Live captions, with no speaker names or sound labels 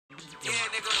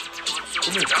The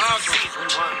off season.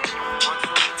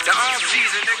 The off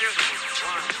season, nigga.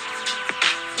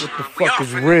 What the fuck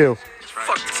is real?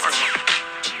 Fuck this one.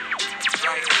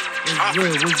 What's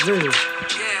real? What's real?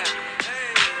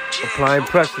 Yeah. Applying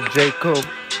pressure, J. Cole.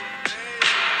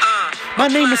 My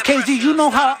name is KZ. You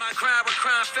know how. My crime with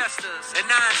crime festers. And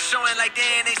now it's showing like they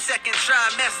in they second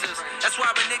trimesters. That's why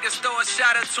when niggas throw a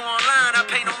shot or two online, I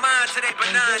pay no mind to they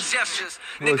benign gestures.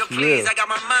 Nigga, please, I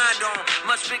got my mind on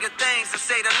much bigger things to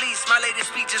say the least. My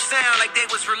latest speeches sound like they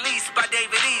was released by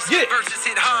David East. Verses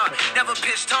hit hard, never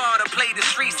pitched hard or played the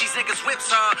streets. These niggas whips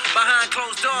hard. Behind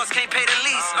closed doors, can't pay the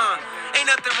lease. Ain't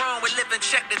nothing wrong with living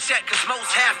check to check, cause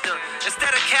most have to.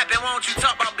 Instead of capping, why don't you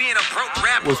talk about being a broke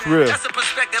rapper? What's real? That's a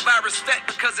perspective I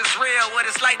respect because it's real. What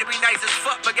it's like to be nice as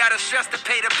fuck, but gotta stress to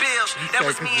pay the bills. That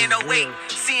was me in 08,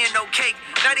 seeing no cake.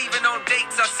 Not even on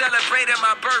dates, I celebrated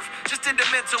my birth. Just in the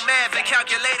mental math and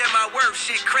calculated my worth.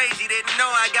 Shit crazy, didn't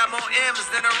know I got more M's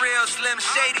than a real Slim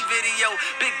Shady video.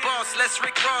 Big boss, less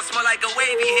Rick Ross, more like a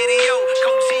wavy hitio.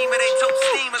 Coach team and they tote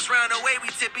steamers round the way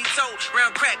we tippy toe.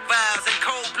 Round crack vials and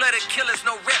cold-blooded killers,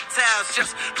 no reptiles,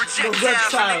 just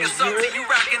projectiles. Niggas salty, you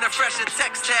rocking the fresher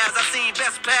textiles. I seen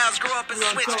best pals grow up and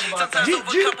switch. Sometimes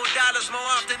over a couple dollars, more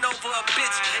often over a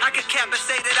bitch. I could cap and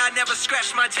say that I never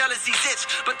scratched my jealousy's itch,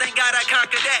 but thank God I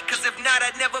conquered that, cause if not,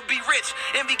 I'd never be rich.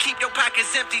 Envy keep your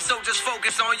pockets empty, so just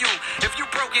focus on you. If you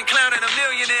broke and clowning a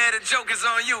millionaire, the joke is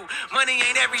on you. Money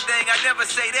ain't everything, I never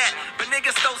say that, but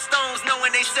niggas throw stones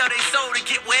knowing they sell their soul to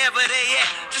get wherever they at.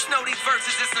 Just know these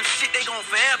verses is some shit they gon'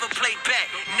 forever play back,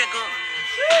 nigga.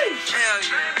 Hell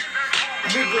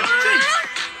yeah.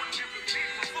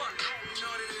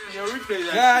 Yo, replay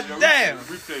that. God Yo, damn.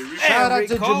 Replay. Shout out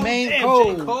to Jermaine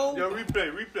Cole. Yo,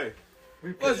 replay.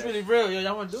 What's really real? Yo,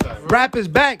 y'all want to do it? Rap is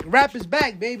back. Rap is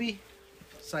back, baby.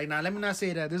 It's like, nah, let me not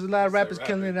say that. There's a lot of rappers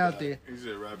killing it out there. He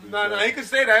said rap is No, back. he can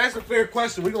say that. That's a fair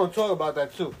question. We're gonna talk about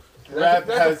that too. Rap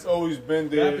has always been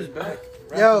there. Rap is back.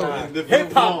 Yo,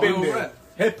 Hip hop in Real there. rap.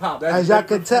 Hip hop. as y'all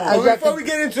can tell, Before we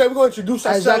get into it, we're gonna introduce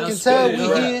as y'all ourselves. can tell, Spitting,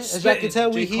 we rap. here. As y'all can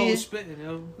tell, we J. Cole here. spitting,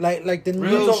 yo. Like the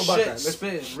Real New talk about shit, that. Let's-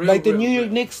 spitting. Real, like the real, New York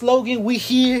real. Knicks slogan, we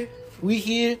here. We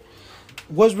here.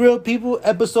 What's real, people?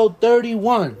 Episode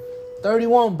 31.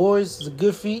 31, boys. It's a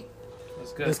good feat.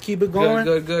 That's good. Let's keep it going.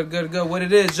 Good. What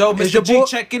it is, yo? It's your Mr. G boy-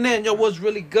 checking in. Yo, what's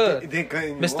really good? They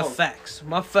cutting you Mr. off. Facts.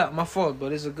 My fault,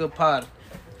 but it's a good pod.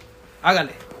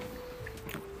 Hágale.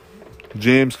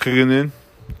 James kicking in.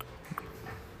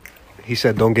 He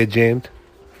said, "Don't get jammed."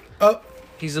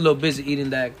 He's a little busy eating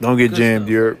that. Don't get good jammed, stuff.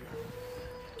 you're.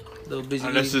 A little busy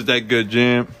Unless eating. it's that good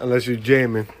jam. Unless you're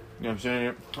jamming. You know what I'm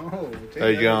saying? Oh,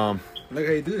 Like look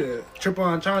how you do that. Triple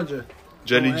entendre.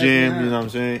 jelly Don't ask jam, me you know how. what I'm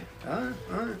saying? All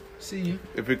right. See you.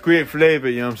 If it create flavor,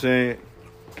 you know what I'm saying?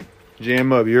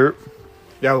 Jam up, you're.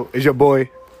 Yo, it's your boy,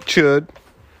 Chud.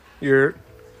 Your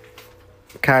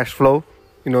cash flow.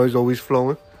 You know, he's always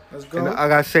flowing. Let's And I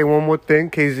gotta say one more thing,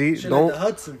 KZ. Shit like the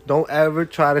Hudson. Don't ever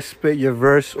try to spit your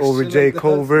verse over Shit J. like the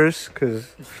Cole Hudson. verse, cause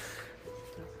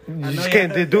you know just y'all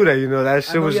can't heard do that. You know that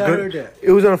shit was y'all good. heard that.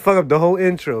 It was gonna fuck up the whole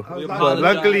intro, We but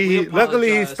apologize. luckily, We luckily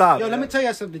he apologize. stopped. Yo, Let me tell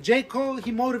you something. J. Cole,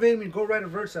 he motivated me to go write a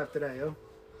verse after that, yo.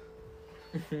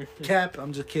 Cap,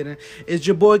 I'm just kidding. It's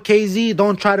your boy KZ.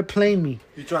 Don't try to play me.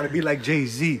 You trying to be like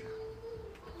Jay-Z?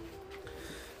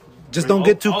 Just don't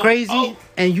get too crazy,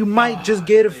 and you might just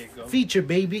get a there you go. feature,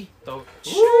 baby.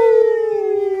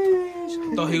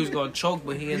 Thought he was gonna choke,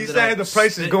 but he He ended up. said the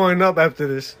price is going up after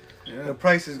this. The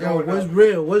price is Yo, going what's up.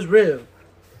 real? What's real?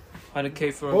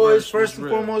 100K for a Boys, verse. first was and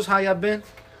real. foremost, how y'all been?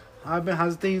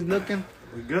 How's things looking?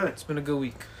 We good. It's been a good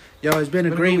week. Yo, it's been a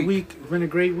Been a great good week. It's been a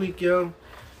great week, yo.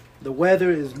 The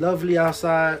weather is lovely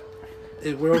outside.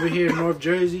 We're over here in North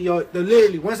Jersey, yo.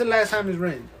 Literally, when's the last time it's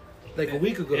rained? Like a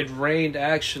week ago. It rained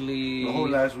actually The whole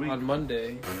last week. on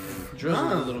Monday.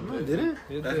 Drizzled a little bit. Did it?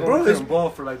 It That's did. why Bro, we it's- couldn't ball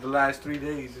for like the last 3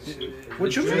 days and shit.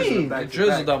 What you Drizzled mean? back It to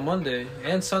drizzled back. on Monday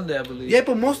and Sunday, I believe. Yeah,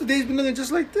 but most of the days been looking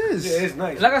just like this. Yeah, it's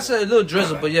nice. Like I said, a little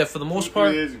drizzle, but yeah, for the most 3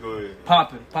 part, years ago, yeah.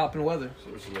 popping weather.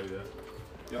 Something like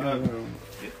that.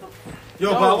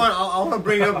 Yo, but I want to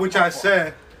bring up what y'all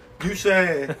said. You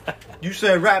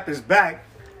said rap is back.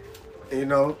 You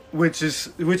know, which is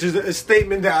a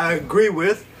statement that I agree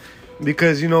with,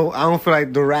 because you know I don't feel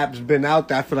like the rap's been out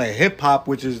there. I feel like hip hop,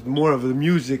 which is more of the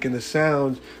music and the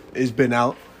sounds, has been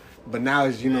out. But now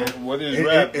it's What is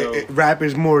rap, though? rap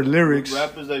is more lyrics.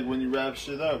 Rap is like when you rap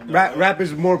shit up. No? Rap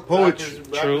is more poetry.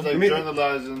 Rap True. is like I mean-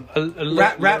 journalizing.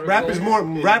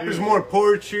 Rap is more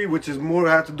poetry, which is more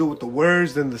have to do with the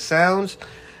words than the sounds.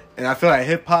 And I feel like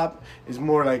hip hop is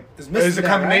more like It's missing it's a that,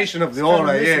 combination right? of the It's all.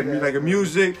 kinda Like yeah, missing that. like a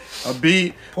music, a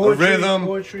beat, Poetry, a rhythm,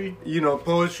 poetry. you know,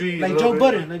 poetry. Like a little Joe bit-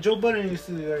 Budden. Like Joe Budden used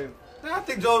to I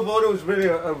think Joe Budden was really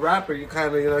a rapper. You kind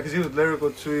of, because he was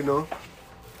lyrical too,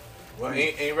 Well,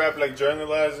 ain't rap like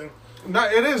journalizing? No,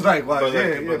 it is like, But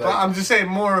but I'm just saying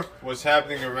more. What's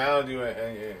happening around you,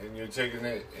 and you're taking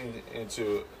it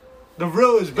into The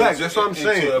real is back. into- That's what I'm into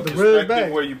saying. a The real is perspective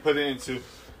back. where you put it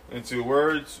into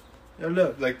words Yo,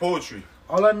 look. like poetry.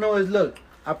 All I know is, look,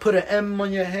 I put an M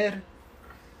on your head.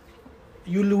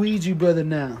 You Luigi brother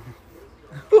now.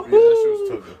 Yeah, that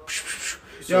shit was tough.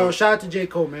 Yo, shout out to J.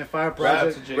 Cole, man. Fire Rap,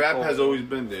 project. rap has always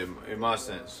been there, in my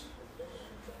sense.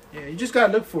 Yeah, you just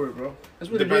gotta look for it, bro.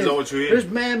 That's what Depends it is. on what you hear. There's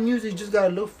man music, you just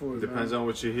gotta look for it. Depends on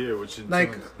what you hear, what you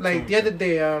Like tune the other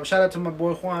day, shout out to my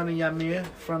boy Juan and Yamir,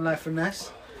 Frontline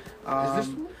Finesse.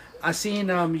 I seen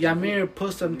Yamir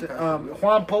post something.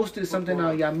 Juan posted something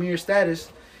on Yamir's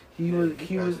status. He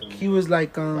was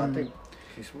like Juan.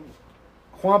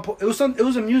 It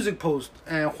was a music post,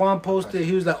 and Juan posted.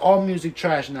 He was like, all music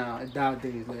trash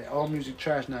nowadays. Like all music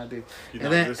trash nowadays. You're And not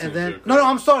then listening to it, no,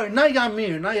 I'm sorry, not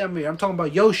Yamir. I'm talking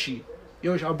about Yoshi,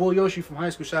 our boy Yoshi from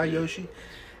high school. Shout out Yoshi.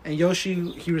 And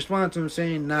Yoshi, he responded to him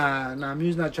saying, nah,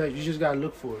 music's not trash. You just gotta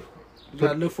look for it. You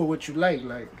gotta look for what you like.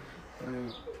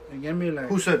 You get me? Like,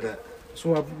 Who said that?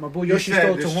 so my boy He Yoshi said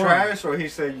stole to this Juan. trash, or he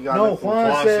said you got No,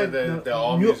 Juan said that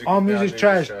all mu- music all music nowadays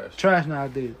trash, is trash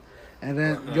nowadays. And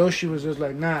then Yoshi was just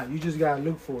like, nah, you just gotta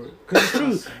look for it. Cause it's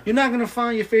true, you're not gonna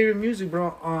find your favorite music,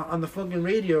 bro, on the fucking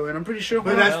radio. And I'm pretty sure.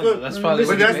 But Juan- that's what. That's probably But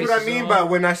what that's he what I bases mean on. by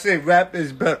when I say rap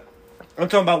is better. I'm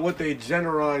talking about what they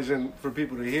generalizing for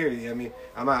people to hear. I mean,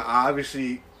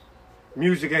 obviously,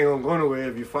 music ain't gonna go nowhere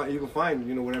if you can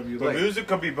find whatever you But like. music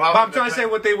could be But I'm trying to say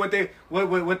what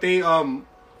they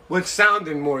what's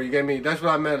sounding more. You get me? That's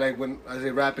what I meant. Like when I say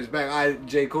rap is back,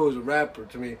 J. Cole's a rapper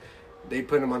to me. They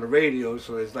put him on the radio,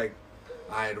 so it's like,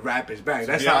 rap is back.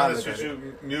 That's To be how I honest look with at it.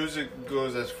 you, music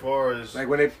goes as far as Like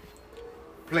when they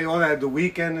play all that The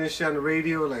Weeknd and shit on the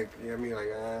radio, like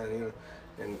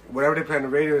and whatever they play on the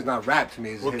radio is not rap to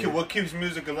me. It's what keeps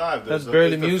music alive. That's It's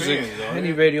barely the music. fans, don't Any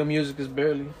it? radio music is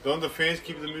barely. Don't the fans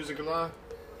keep the music alive?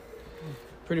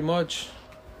 Pretty much.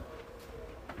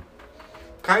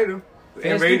 kind of.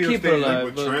 Fans do keep it alive,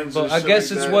 with but, trends but and I shit guess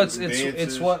like it's that, what's and it's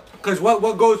dances. what Because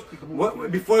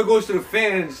what before it goes to the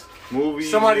fans,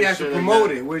 Movies. somebody and has to shit like promote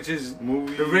that. it, which is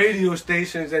Movies. the radio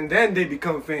stations, and then they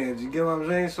become fans. You get what I'm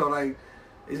saying? So like,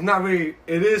 it's not really.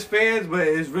 It is fans, but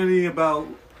it's really about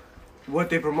what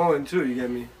they promoting too. You get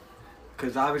me?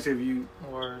 Because obviously, if you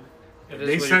or it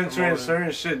they is what you're censoring promoting.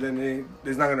 certain shit, then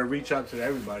it's not gonna reach out to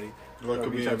everybody. Or it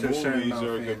could be Reach in out to a certain movies, amount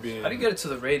or of it could fans. be in. How do you get it to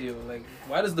the radio? Like,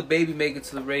 why does the baby make it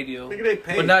to the radio, Nigga, they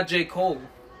pay. but not J. Cole?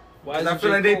 Why is I it feel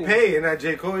J. like they Cole? pay, and that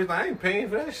J. Cole is like, I ain't paying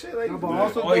for that shit. Like, No, but you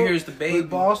also All you though- hear is the baby.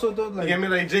 But also though, like, get me?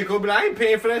 Like J. Cole, but I ain't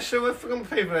paying for that shit. What the fuck I'm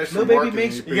paying for that shit? Lil Baby Marketing,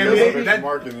 makes you You pay get Lil me? Baby- That-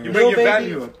 marketing. you bring your Lil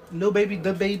value Baby, up. Lil Baby,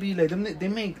 the baby, like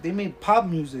they make pop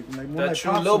music, like more That's like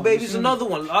true. pop Lil songs, Baby's you see? another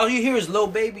one. All you hear is Lil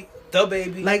Baby, the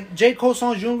baby. Like J. Cole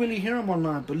songs, you don't really hear him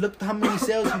online, but look how many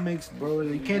sales he makes, bro.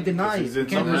 You can't deny it. It's You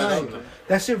can't numbers. deny it.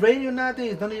 That shit radio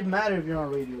nowadays don't even matter if you're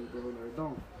on radio, bro. Like,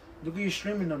 don't. Look at your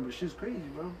streaming numbers. Shit's crazy,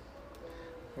 bro.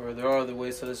 Or there are other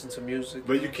ways to listen to music.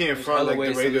 But you can't There's front other like the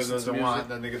ways to radio listen to doesn't want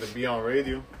that music. nigga to be on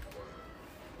radio.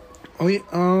 Oh yeah,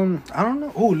 I don't know.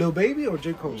 Who, Lil Baby or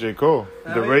J. Cole? J. Cole.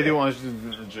 I The mean, radio wants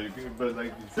J. But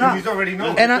like, Nah. He's already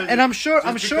known. And I'm sure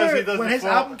just because he doesn't when his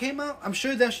fall- album came out, I'm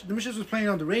sure that the shit was playing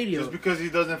on the radio. just because he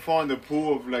doesn't fall in the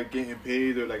pool of like getting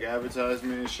paid or like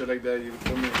advertisement and shit like that, you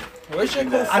feel me? Where's J.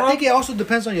 Cole I from? think it also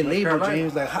depends on your label, Carolina.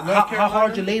 James. Like North how Carolina?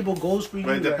 hard your label goes for you.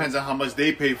 But it like- depends on how much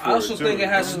they pay for I also it too. think it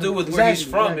has to do with where he's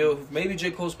Exactly, from. exactly. Yo. Maybe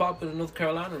J. Cole's popular in North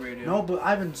Carolina radio. No, but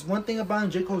Ivan, one thing about him,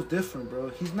 J. Cole's different, bro.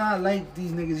 He's not like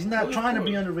these niggas. He's not Well, trying to of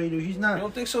be course. on the radio. He's You not.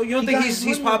 don't think so? You don't He think got he's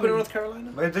his money popular in already. North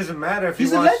Carolina? But it doesn't matter if He's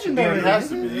he a wants legend to be already. on He has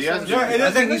to be. He has to be. Yeah, it I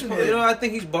is think a he's, legend. I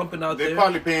think he's bumping out They there.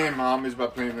 probably paying homies by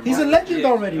playing them. He's a on. legend Yeah,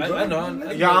 already, bro. I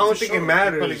know. Yeah, I don't for think sure. it They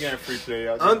matters. probably getting free play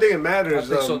out I don't think it I matters.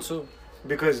 think so too.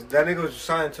 Because that nigga was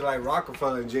signed to like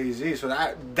Rockefeller and Jay-Z, so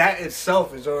that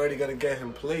itself is already gonna get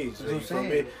him plays. That's what You I'm feel me?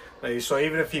 saying. Like, so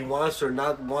even if he wants or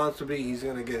not wants to be, he's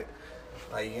gonna get.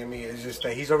 Like, you know what I mean? It's just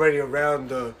that he's already around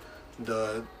the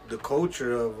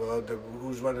culture of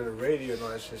who's running the radio and all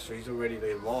that shit. So he's already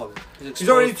involved. He's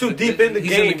already too deep in the He's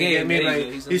game. in the You know what I mean? yeah,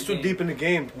 Like he's in he's the too game. deep in the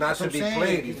game not That's to what be I'm saying.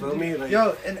 played. You feel me? Like,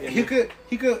 Yo, and yeah,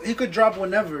 he could drop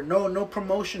whenever. No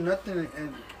promotion, nothing,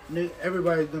 and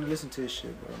everybody's gonna listen to his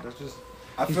shit, bro. That's just.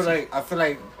 I feel like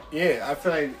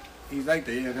he's like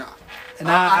that. Yeah. And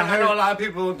I I heard know a lot of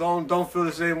people don't feel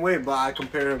the same way, but I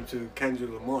compare him to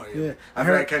Kendrick Lamar. You know? Yeah, I I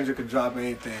feel heard- like Kendrick could drop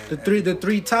anything. the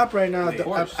three top right now. Of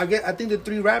course. I think the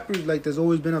three rappers like there's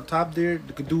always been up top there.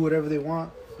 They could do whatever they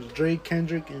want. It's Drake,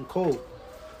 Kendrick, and Cole.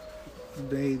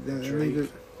 They Drake.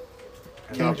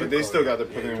 No, but they still got to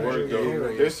put in work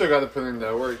though. They still got to put in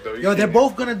that work though. Yo, they're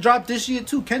both gonna drop this year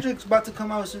too. Kendrick's about to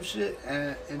come out with some shit,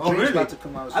 and Drake's really? about to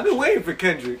come out with some I've been shit. waiting for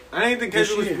Kendrick. I didn't think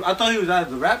Kendrick was. I thought he was out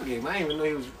of the rap game. I didn't even know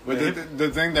he was. But the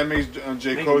thing that makes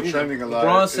J. Cole trending a lot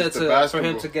LeBron is said the for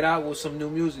basketball. him to get out with some new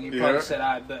music. He probably said,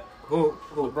 "I bet." Who?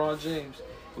 LeBron James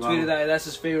tweeted that that's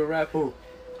his favorite rapper. Who?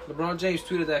 LeBron James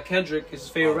tweeted that Kendrick is his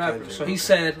favorite rapper. Kendrick, So he okay.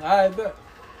 said, "I bet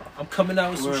I'm coming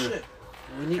out with some Word. shit."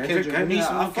 We need Kendrick. We need I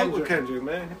some fuck with Kendrick.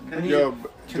 Kendrick, man. Yo,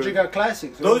 Kendrick got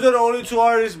classics. Those are the only two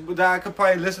artists that I could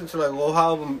probably listen to like whole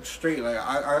album straight. Like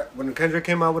I when Kendrick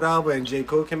came out with the album and J.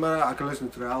 Cole came out, I could listen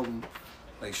to the album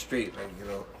like straight, like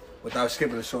without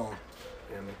skipping a song.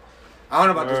 You know what I mean? I don't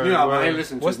know about this new album. I ain't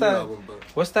listening to What's the new that? album, but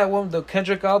What's that one? The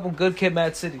Kendrick album, Good Kid,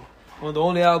 Mad City. One of the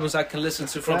only albums I can listen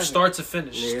to from classic. start to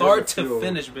finish. Yeah, Start that's a to feel.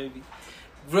 finish, baby.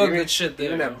 Real good shit there.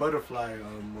 even man. that butterfly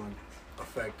one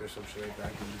effect or some shit like that. I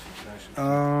can listen to that shit.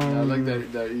 yeah, I like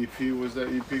that EP. What's that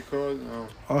EP called?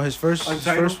 Oh, his first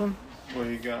Untitled? one. Where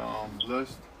he got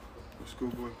Blessed with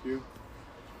Schoolboy Q.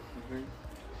 I think.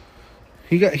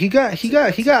 He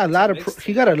got a lot of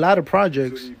It's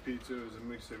projects. an EP too. It's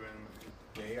a mixtape.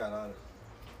 Yeah, he got a lot of.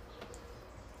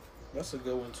 That's a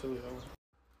good one too,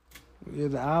 yo. Yeah,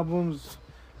 the albums.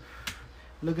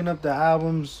 Looking up the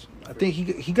albums, I think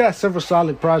he got several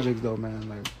solid projects though, man.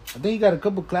 Like I think he got a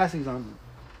couple classics on.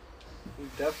 He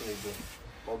definitely did.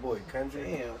 My boy Kendrick.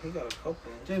 Damn, he got a couple.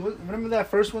 Jay, remember that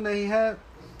first one that he had?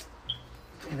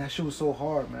 And that shit was so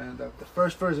hard, man. The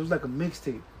first verse, it was like a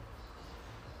mixtape.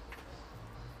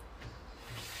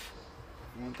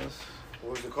 You want this? What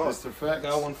was it That's called? the I facts.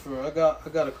 got one for I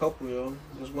got a couple, yo.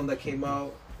 There's one that came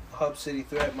out, Hub City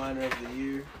Threat Minor of the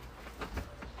Year.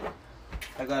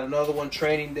 I got another one,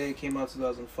 Training Day, came out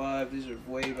 2005. These are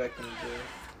way back in the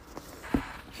day.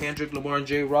 Kendrick Lamar and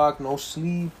J Rock, No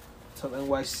Sleep, till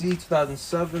NYC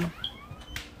 2007.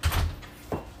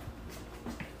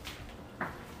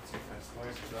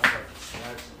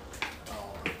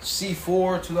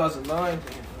 C4 2009. Damn,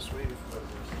 that's way before.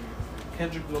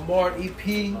 Kendrick Lamar EP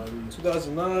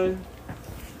 2009.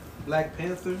 Black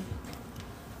Panther.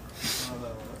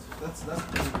 That's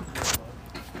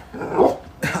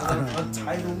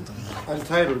Untitled.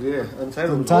 Untitled, yeah.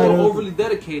 Untitled. Untitled. Oh, overly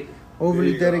dedicated.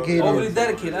 Overly There you go. dedicated. Overly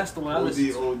dedicated. That's the one I OD,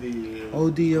 listened to.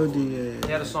 OD, yeah. OD, yeah.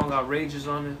 He had a song Outrageous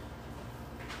on it.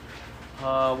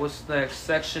 What's next?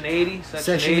 Section 80.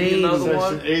 Section 80, 80. another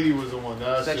one. Section 80 was the one.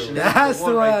 That's Section it. 80. That's the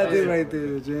one I right did there. right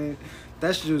there, Jay.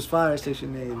 That shit was fire,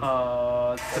 Section 80.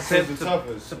 To That's Pimp the to-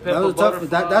 toughest. to Pimp That a was tough.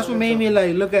 Butterfly. That's what made me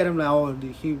like look at him like, oh,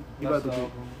 he That's about to the be.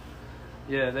 album.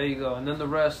 Yeah, there you go. And then the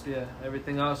rest, yeah.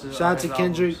 Everything else is. Shout out to his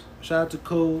Kendrick. albums. Shout out to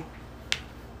Cole.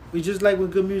 We just like when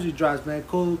good music drops, man.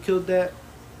 Cole killed that.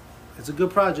 It's a good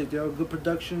project, yo. Good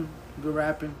production, good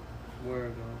rapping.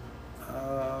 Word,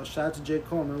 Shout out to J.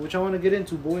 Cole, man. Which I want to get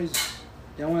into, boys.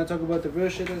 Y'all want to talk about the real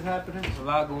shit that's happening? There's a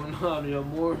lot going on, yo.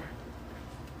 More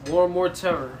and more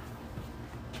terror.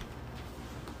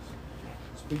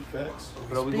 Speak facts.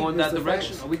 But are we Speak going that Mr.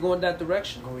 direction? Facts. Are we going that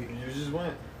direction? You just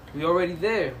went. We already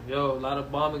there. Yo, a lot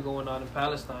of bombing going on in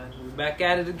Palestine. We're back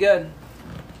at it again.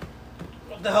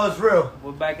 What the hell is real?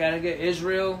 We're back at it again.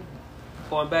 Israel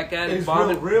going back at it. Is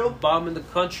Bombing, real? bombing the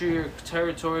country or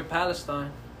territory of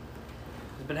Palestine.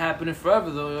 It's been happening forever,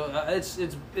 though. Yo.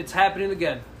 It's happening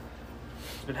again.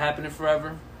 It's been happening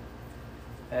forever,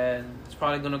 and it's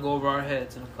probably gonna go over our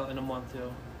heads in a month,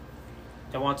 yo.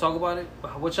 Y'all want to talk about it?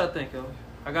 What y'all think, yo?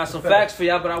 I got some facts for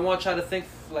y'all, but I want y'all to think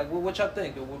like what y'all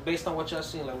think, yo, based on what y'all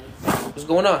seen. Like, what's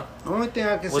going on? The only thing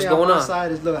I can What's say on going my on?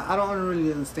 side is, look, I don't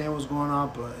really understand what's going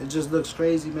on, but it just looks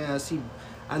crazy, man.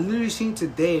 I literally seen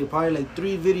today probably like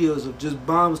 3 videos of just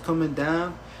bombs coming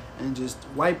down and just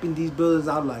wiping these buildings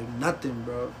out like nothing,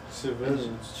 bro.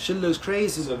 Civilians. Shit looks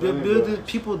crazy. Civilian Buildings, buildings.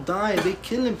 people dying, they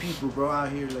killing people, bro,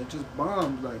 out here, like just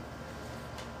bombs, like.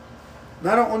 And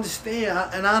I don't understand,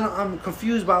 I'm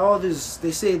confused by all this.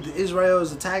 They say that Israel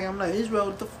is attacking. I'm like, Israel,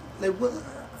 what the like what?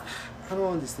 I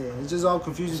don't understand. It's just all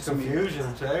confusing It's to me.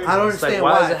 confusion to everybody. I don't It's like, understand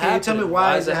why why. is it Can you tell me happening? why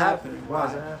Why is it happening? Why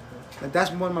is Why? it happening? Like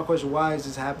that's one of my questions. Why is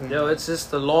this happening? Yo, it's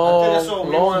just a I think long, that's what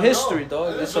we long wanna history, know. dog.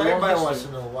 That's It's a what long everybody wants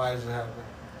history. to know. Why is it happening?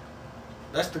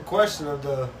 That's the question of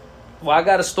the Well, I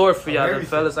got a story for y'all, then,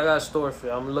 everything. fellas. I got a story for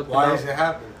y'all. I'm looking why up. is it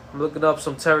happening. I'm looking up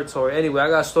some territory. Anyway, I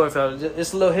got a story for y'all.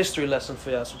 It's a little history lesson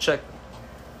for y'all. So check.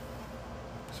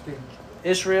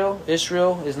 Israel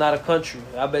is not a country.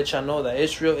 I bet y'all know that.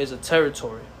 Israel is a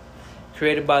territory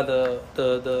created by the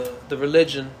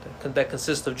religion that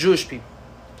consists of Jewish people.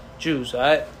 Jews,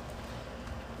 alright?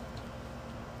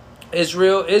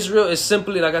 Israel is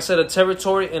simply, like I said, a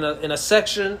territory in a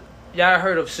section. Y'all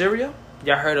heard of Syria?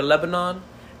 Y'all heard of Lebanon?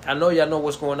 I know y'all know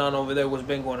what's going on over there. What's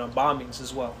been going on, bombings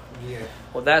as well. Yeah.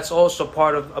 Well, that's also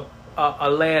part of a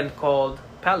land called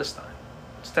Palestine.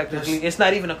 It's technically, Yes. it's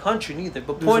not even a country neither.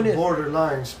 But There's point a is,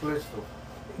 borderline splits them.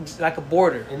 it's like a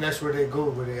border. And that's where they go,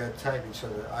 where they attack each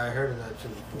other. I heard of that too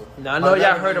before. Now I know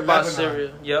y'all heard about Lebanon.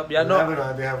 Syria. Yep, y'all know.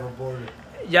 Lebanon, they have a border.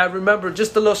 Y'all remember,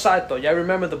 just a little side thought, y'all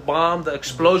remember the bomb, the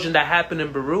explosion that happened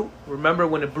in Beirut? Remember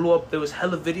when it blew up? There was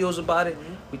hella videos about it.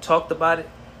 We talked about it.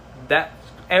 That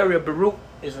area, Beirut,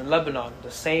 is in Lebanon, the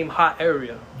same hot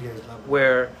area Yeah, it's Lebanon.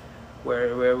 where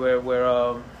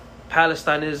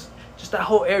Palestine is. Just that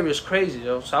whole area is crazy,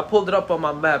 yo. So I pulled it up on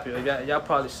my map, yo. Y'all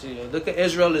probably see it. Look at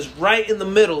Israel is right in the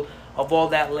middle of all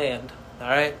that land. All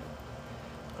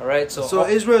right. So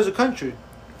Israel is a country,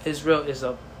 Israel is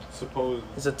Supposedly.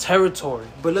 a territory.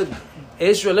 but look.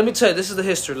 Israel. Let me tell you, this is the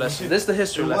history lesson. This is the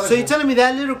history lesson. So you're telling me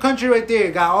that little country right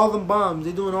there got all them bombs?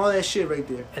 They doing all that shit right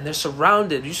there. And they're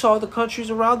surrounded. You saw the countries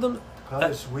around them.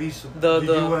 Because the-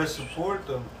 the U.S. support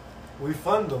them. We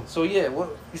fund them. So yeah, what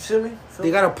you feel me?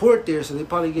 They got a port there, so they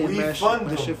probably getting We mad fund shit,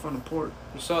 them. shit from the port.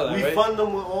 You saw that, We right? fund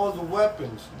them with all the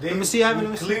weapons. Let me see,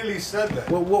 we clearly said that.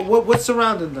 What's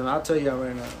surrounding them? I'll tell y'all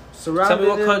right now. Tell Surrounding me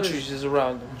what them countries is is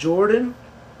around them. Jordan,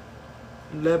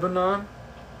 Lebanon,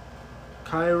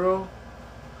 Cairo.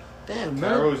 Damn, man.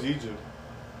 Cairo's Egypt.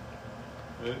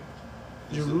 Right?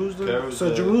 Jerusalem. Cairo's So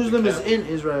the Jerusalem is capital. in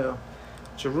Israel.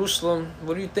 Jerusalem.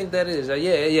 What do you think that is?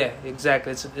 Yeah,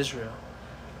 exactly. It's in Israel.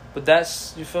 But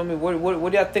that's, you feel me?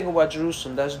 What do y'all think about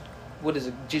Jerusalem? That's, what is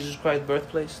it? Jesus Christ's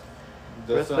birthplace?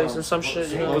 That's, Birthplace and some shit.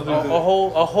 You know,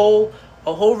 supposedly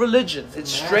a whole religion.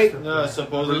 It's straight. No,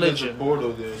 supposedly there's a religion.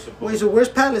 portal there. Supposedly. Wait, so where's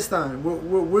Palestine?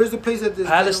 Where's the place that this?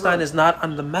 Palestine is not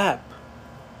on the map.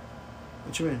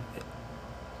 What you mean?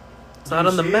 It's not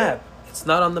on the map. It's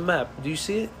not on the map. Do you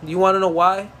see it? Do you want to know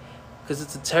why? Because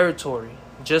it's a territory,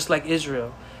 just like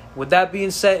Israel. With that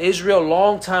being said, Israel a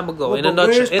long time ago, Well, in a but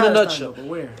where's nutshell. In a Palestine, nutshell, though? But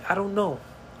where? I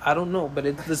don't know, but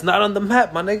it's not on the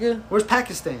map, my nigga. Where's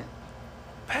Pakistan?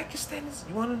 Pakistan is.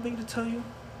 You wanted me to tell you?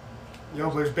 Yo,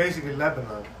 but it's basically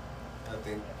Lebanon, I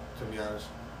think, to be honest.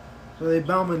 So they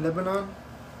bombing Lebanon?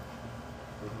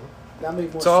 That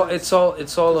makes more It's all.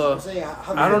 sense. I'm I'm saying,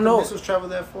 how I don't know. Missiles travel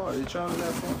that far? They travel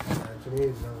that far? To me,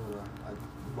 it's Lebanon.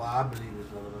 I believe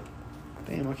it's Lebanon.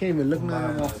 Damn, I can't even look now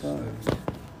on my phone.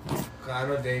 I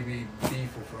know they be beefing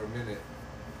for a minute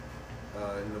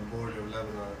in the border of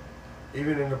Lebanon.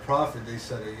 Even in the Prophet, they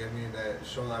said it. I mean, that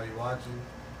show I be watching,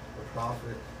 the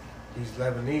Prophet, he's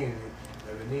Lebanese,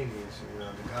 you know,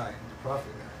 the guy, the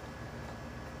Prophet guy.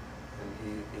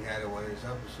 And he had it one of his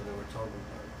episodes they were talking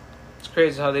about. It's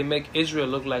crazy how they make Israel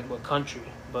look like a country,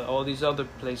 but all these other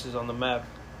places on the map,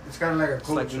 It's kind of like a it's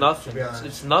culture. like nothing. To be honest.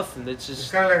 It's nothing. It's It's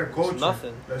just. kind of like a culture.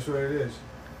 nothing. That's what it is.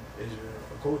 Israel,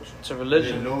 a culture. It's a They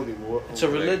religion. know they war. It's a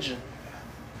religion.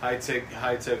 High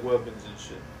tech weapons and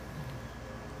shit.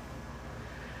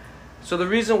 So the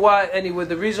reason why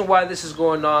this is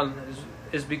going on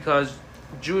is because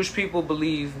Jewish people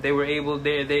believe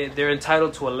they're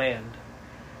entitled to a land.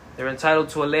 They're entitled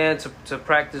to a land to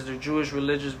practice their Jewish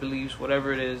religious beliefs,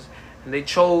 whatever it is. And they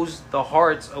chose the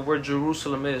heart of where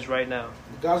Jerusalem is right now.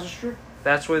 Gaza Strip?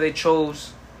 That's where they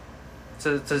chose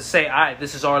to say, alright,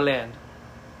 this is our land.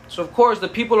 So of course the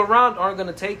people around aren't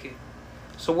going to take it.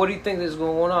 So what do you think is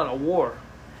going on? A war.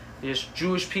 There's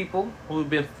Jewish people who've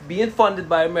been being funded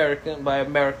by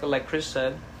America, like Chris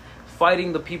said,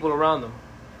 fighting the people around them.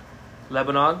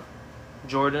 Lebanon,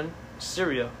 Jordan,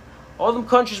 Syria. All them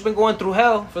countries been going through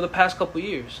hell for the past couple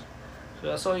years. So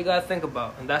that's all you gotta think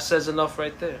about. And that says enough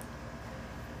right there.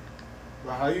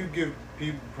 But how you give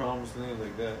people promised land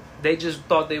like that? They just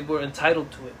thought they were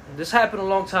entitled to it. And this happened a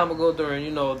long time ago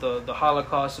during, the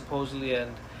Holocaust supposedly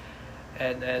and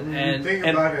When you think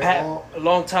about it, a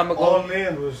long time ago. All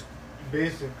land was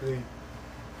basically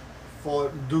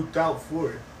duked out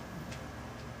for it.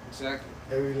 Exactly.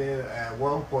 Every land at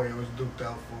one point was duked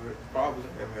out for it. Probably.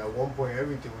 I mean, at one point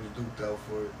everything was duked out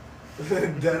for it.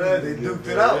 They duked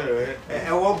it out. Right?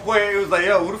 At one point it was like,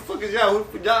 yo, who the fuck is y'all?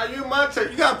 Y'all, you in my turn.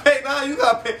 You gotta pay now. You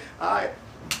gotta pay. All right.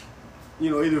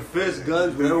 Either fists,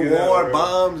 guns, whatever, Duking it out, war, right.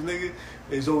 bombs, nigga.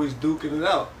 It's always duking it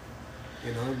out.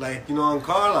 On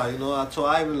Carlisle, I told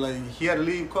Ivan, like, he had to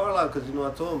leave Carlisle because,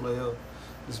 I told him, like, yo,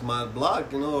 this is my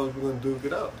block, we're going to duke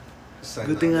it out. It's like,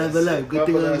 Good nah, thing I that's have a it. life. Good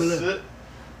thing I have a That's life. it.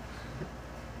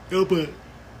 Yo, but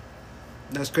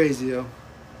that's crazy, yo.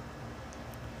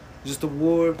 Just a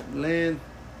war, land.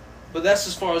 But that's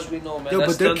as far as we know, man. Yo,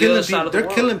 That's but they're the other killing side people. of the They're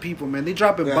world. killing people, man. They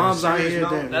dropping Yeah, bombs out serious here. now,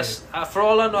 There. man. That's for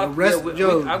all I know. The rest, we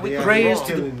Yeah, prayers we're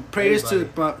to the killing prayers to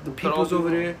everybody. the Could all peoples be over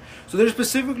wrong. there. So there's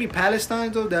specifically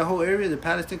Palestine though. That whole area, the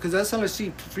Palestine, because that's how I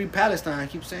see free Palestine. I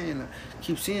keep saying that,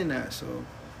 keep seeing that. So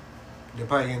They're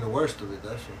probably getting the worst of it.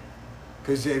 That's it.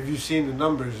 Because if you've seen the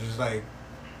numbers, it's like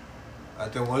I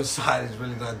think one side is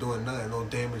really not doing nothing, no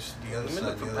damage to the other Let me side.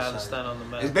 look The for other Palestine side. on the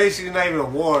map. It's basically not even a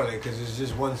war, like, because it's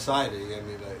just one sided. You know what I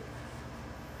mean, like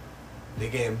they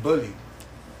getting bullied.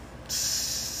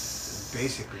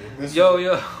 Basically. Yo,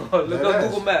 look That up is.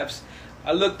 Google Maps.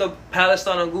 I looked up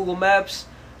Palestine on Google Maps.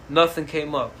 Nothing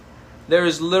came up. There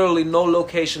is literally no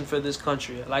location for this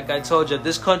country. Like I told you,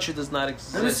 this country does not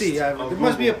exist. Let me see. There On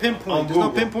must be a Google. pinpoint. On There's no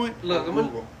Google. pinpoint. Look, On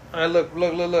Google. all right, look.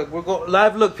 We're going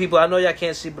live. Look, people. I know y'all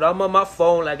can't see, but I'm on my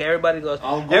phone. Like everybody goes.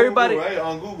 On Google, Everybody. right?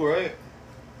 On Google, right?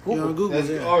 Yeah, on Google. That's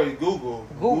Yeah. already Google.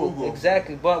 Google.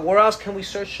 Exactly. But where else can we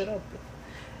search shit up?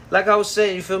 Like I was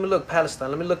saying, you feel me? Look, Palestine.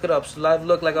 Let me look it up. So live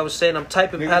look, like I was saying, I'm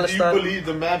typing Nigga, Palestine. do you believe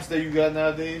the maps that you got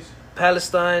nowadays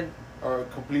Palestine. are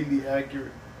completely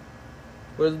accurate?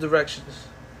 Where are the directions?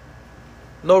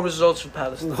 No results for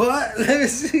Palestine. What? Let me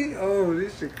see. Oh,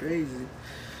 this shit crazy.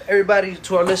 Everybody,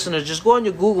 to our listeners, just go on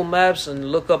your Google Maps and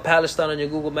look up Palestine on your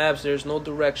Google Maps. There's no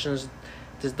directions.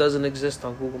 This doesn't exist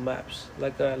on Google Maps.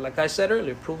 Like I said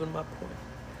earlier, proving my point.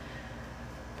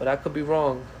 But I could be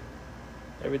wrong.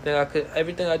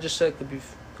 Everything I just said could be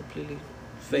completely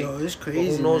fake. Yo, it's But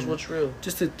crazy. who knows man. what's real?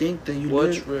 Just to think that you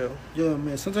What's live. real? Yo,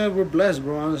 man, sometimes we're blessed,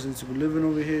 bro, honestly, to be living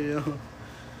over here, yo.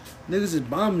 Niggas is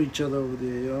bombing each other over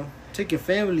there, yo. Taking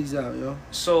families out, yo.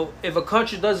 So if a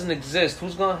country doesn't exist,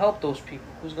 who's gonna help those people?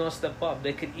 Who's gonna step up?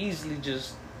 They could easily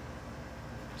just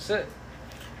sit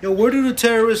Yo, where do the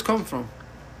terrorists come from?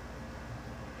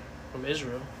 from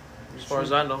Israel, as far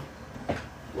as I know.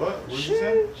 What? What did you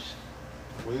say?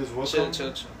 Where does what Chill, come chill,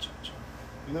 from? chill, chill, chill.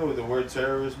 You know what the word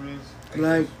terrorist means?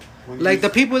 Like When you the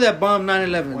use- people that bombed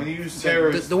 9/11. When you use The-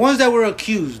 terrorists, the ones that were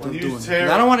accused When of you doing use it.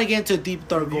 terror- I don't want to get into a deep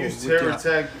dark when you hole. use with terror y'all.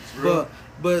 tactics, bro.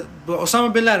 But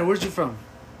Osama bin Laden, where's you from?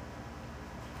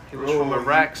 He was from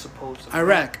Iraq, supposedly.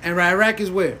 Iraq. And Iraq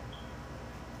is where?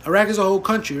 Iraq is a whole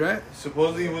country, right?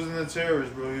 Supposedly he wasn't a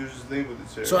terrorist, bro. He was just labeled a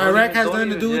terrorist. So Iraq has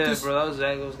nothing to do with yeah, this? bro. That was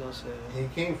exactly what I was gonna say. He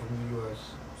came from the U.S.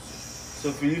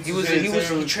 So for you to He was say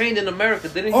he trained in America,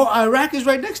 didn't he? Oh, Iraq is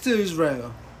right next to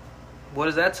Israel. What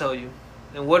does that tell you?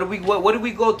 And what did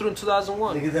we go through in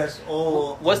 2001? Nigga, that's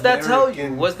all. What's that tell you?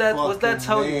 American What's that fucking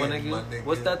tell you, my land, nigga?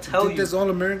 What's that I tell think you? that's all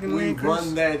American We land, Chris.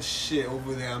 run that shit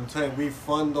over there. I'm telling you, we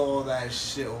fund all that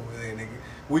shit over there, nigga.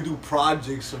 We do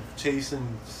projects of chasing.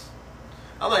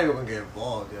 I'm not even gonna get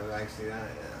involved, yo. Actually,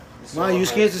 Why, you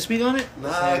scared to speak on it?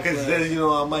 Nah, because then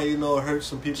I might hurt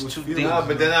some people's too feelings. deep. Nah,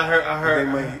 but then I They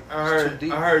might- It's too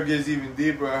deep. I heard it gets even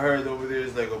deeper. I heard over there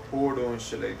is like a portal and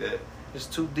shit like that. It's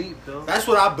too deep, though. That's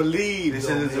what I believe. They though,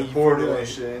 said it's a man. You portal feel and like-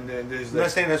 shit, and then there's I'm not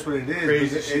like saying that's what it is,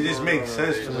 crazy but shit it just going makes on sense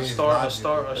over to there. me. There's It's a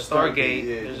logical. Stargate.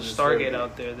 yeah, There's a there's a Stargate Stargate.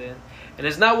 out there, then. And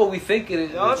it's not what we think it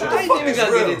is. Oh, What the I ain't fuck even is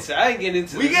gonna real? get into. I ain't getting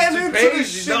into. We this. getting It's into crazy.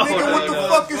 this shit, No, nigga. no, What the no.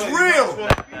 fuck is real?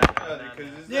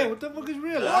 Yeah, what the fuck is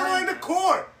real? Order in the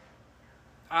court.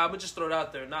 I'm gonna just throw it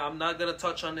out there. Nah, I'm not gonna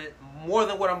touch on it more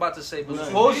than what I'm about to say. But Nah.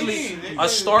 supposedly, a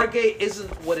Stargate isn't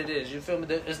what it is. You feel me?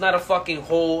 It's not a fucking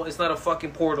hole. It's not a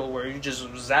fucking portal where you just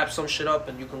zap some shit up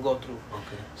and you can go through.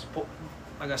 Okay.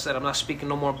 Like I said, I'm not speaking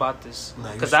no more about this Nah,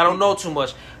 you because I don't know too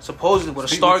much. Supposedly, what a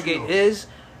Speak what you Stargate know. is,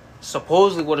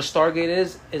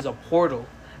 a portal.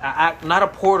 Not a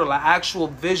portal, an actual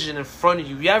vision in front of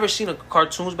you. You ever seen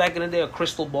cartoons back in the day, a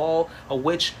crystal ball, a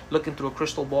witch looking through a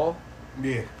crystal ball?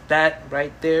 Yeah. That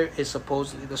right there is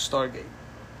supposedly the Stargate,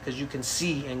 because you can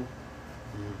see and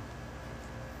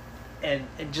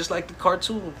just like the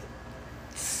cartoon.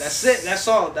 That's it. That's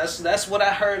all. That's what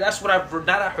I heard. That's what I've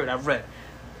read.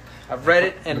 I've read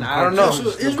it, and I don't know. So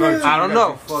Israel- I don't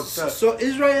know. Fucked up. So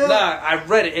Israel. Nah, I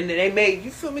read it, and they made,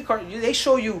 you feel me? They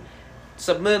show you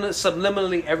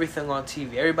subliminally everything on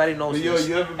TV. Everybody knows But yo, this.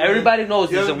 you ever been- Everybody knows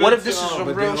you this. ever And what been if this to, is some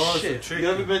but real they also shit? trick You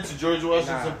ever been to George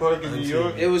Washington Nah. Park in New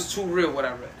York? It was too real what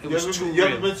I read. It was too you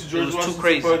ever real. been to George It was too Washington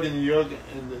crazy. Park in New York,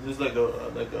 and there's like a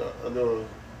little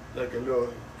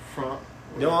front.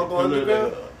 You wanna go pillar,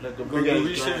 underground? Like a Go big do ass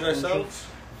research giant ourselves? entrance.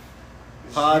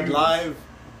 It's Pod huge. live.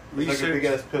 It's like a big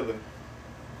Research. ass pillar.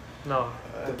 No.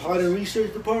 The Pod and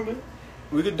Research Department.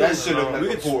 We could do That it. shit look We like a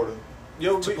could- portal.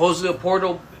 Yo, we, Supposedly a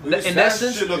portal. We In just-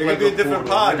 essence, Shit look it like could be a a different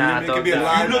portal. pod. Nah, it could be a dog,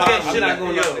 live You look pod. at shit, I go,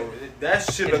 Yo, yo, that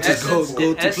shit in looks essence, go to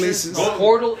in essence, places. the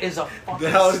portal is a fucking The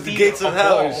hell is the sphere, gates of a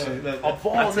hell ball. and shit? A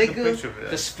ball, I took a nigga. picture of that.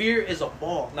 The sphere is a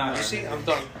ball. Nah, you see, I'm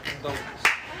done. I'm done with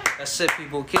this. That's it,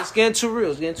 people. It's getting too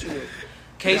real. It's getting too real.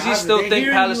 KZ Nah, still they think hearing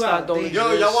you Palestine out. don't They- exist.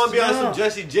 Yo, y'all want to be on No. some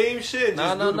Jesse James shit? Nah,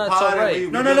 Just no, do no, the it's pod all and right. we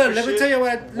No. good Let for me shit? tell you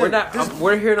what. We're not.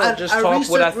 We're here to just talk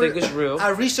what I think is real. I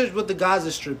researched what the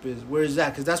Gaza Strip is. Where is that?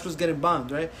 Because that's what's getting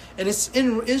bombed, right? And it's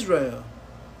in Israel.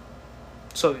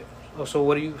 So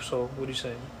what are you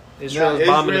saying? Israel is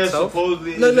bombing Israel itself.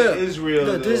 supposedly Look, is look. Israel.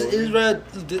 Look, this though. is Israel.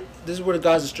 This is where the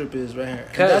Gaza Strip is right here.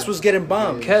 And Kev. that's what's getting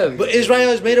bombed. Kev. But Israel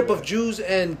is made up of Jews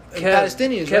and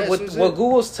Palestinians. Kev, right? what, So it's what it.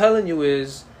 Google's telling you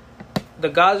is the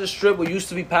Gaza Strip, what used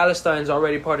to be Palestine, is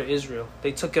already part of Israel.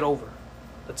 They took it over.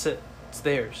 That's it. It's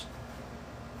theirs.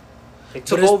 They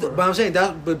took over. But I'm saying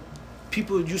that. But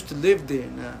people used to live there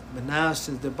now. But now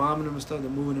since they're bombing them and stuff, they're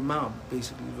moving them out.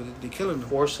 Basically, but they're killing them.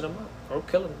 Forcing them out or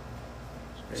killing them.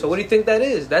 So what do you think that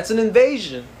is? That's an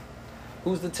invasion.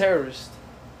 Who's the terrorist?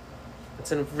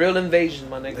 It's a real invasion,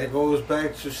 my That nigga. goes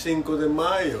back to Cinco de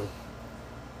Mayo.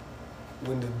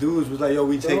 When the dudes was like, yo,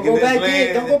 we Don't taking go this back land.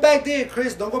 there. Don't go back there,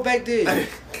 Chris. Don't go back there.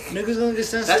 Niggas gonna get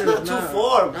sensitive. That's not too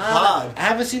far, Pod. I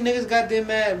haven't seen niggas goddamn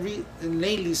mad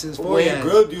lately since When he Foyaz.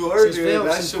 grilled you earlier,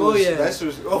 that since shit was, Foyaz. that shit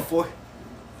was, oh, boy.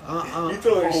 You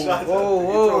throwing shots whoa, at whoa.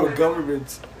 You throwing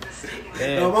governments.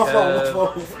 Damn, No, my Kev.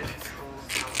 fault.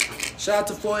 Shout out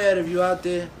to Foyaz if you out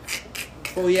there.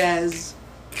 Foyaz.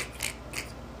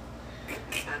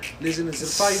 Listen to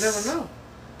the pod, you never know.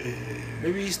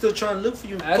 Maybe he's still trying to look for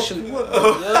you. Actually, Fuck you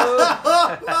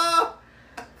up. yo.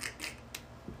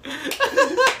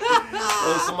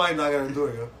 Oh, somebody not gonna do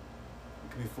it, yo. It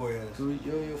could be 4 years.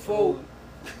 Yo, fool.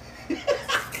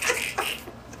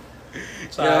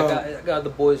 Sorry, I got the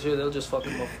boys here. They'll just fuck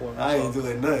him up for me. I ain't so.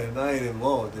 doing nothing. I ain't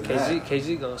involved in that.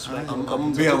 KZ gonna smack I'm him.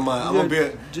 gonna be on my. I'm gonna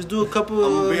be. Just do a couple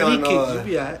I'ma of be on, knee kicks. You'll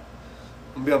be alright.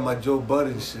 I'm gonna be on my Joe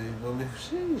Budden shit. You know what I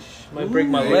mean? Sheesh. Might break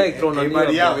my leg throwing a knee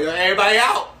Everybody up. out. Yo, everybody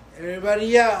out.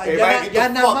 Everybody out. Everybody get Y'all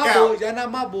the not fuck my out. boys. Y'all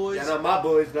not my boys. Y'all not my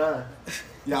boys, nah.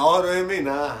 Y'all ordering me,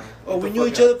 nah. Oh, Get we the knew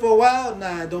fuck each out. other for a while?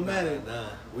 Nah, it don't matter. Nah.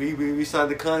 We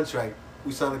signed the contract.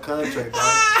 We signed the contract,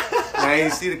 man. Y'all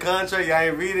ain't see the contract. Y'all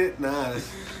ain't read it. Nah.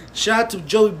 Shout out to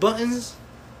Joey Buttons.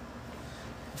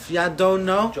 If y'all don't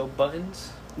know. Joe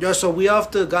Buttons. Yo, so we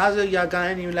off to Gaza. Y'all got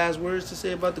any last words to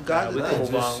say about the Gaza? we Nah, can thing?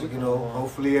 move just, on. We you can know, move on.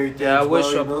 hopefully everything. Yeah, I wish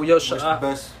well, I- you know, yo, wish the I-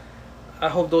 best. I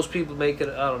hope those people make it.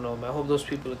 I don't know, man. I hope those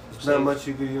people There's not much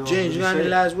you can, you know. James, you got any say.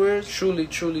 last words? truly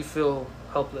feel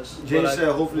helpless. James But I said,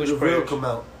 hopefully wish the real prayers. come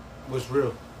out. What's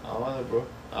real? I don't know,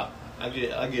 bro. I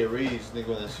get rage, nigga,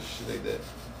 when I see shit like that.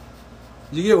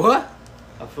 You get what?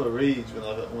 I feel rage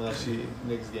when I see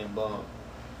niggas getting bombed.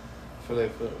 I feel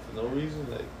like for no reason,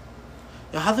 like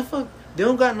Yo, how the fuck? They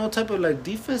don't got no type of like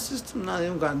defense system. Nah, they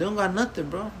don't got nothing,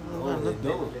 bro. They don't got No, they nothing.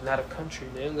 don't. They're not a country.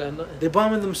 They ain't got nothing. They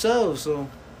bombing themselves, so.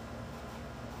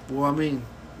 Well, I mean,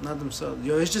 not themselves.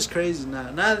 Yo, it's just crazy now.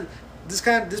 Now, this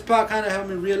pod kind of helped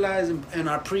me realize, in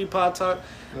our pre-pod talk,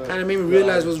 kind of made me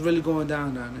realize what's really going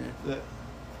down there.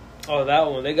 Oh, that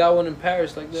one. They got one in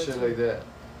Paris like that. shit too. like that.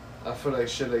 I feel like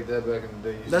shit like that back in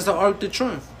the day. That's the Arc de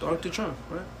Triomphe. The Arc de Triomphe,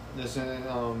 right? That's in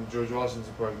George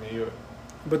Washington Park, New York.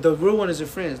 But the real one is in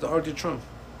France, the Arc de Triomphe.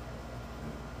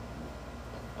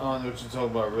 I don't know what you're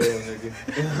talking about, real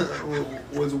nigga.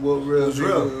 What's what real? What's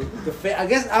real?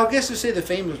 nigga? I guess you say the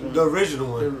famous one. The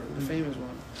original one. The famous one.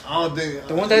 I don't think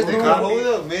The one that's nigga, known- hold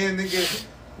up, man, nigga.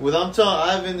 What I'm telling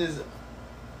Ivan is,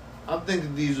 I'm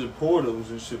thinking these were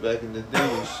portals and shit back in the day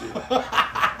and shit.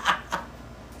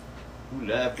 You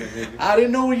laughing, nigga? I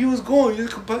didn't know where you was going. You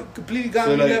completely got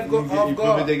So me like, left you off remember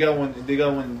guard. they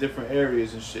got one in different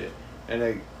areas and shit, and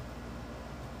like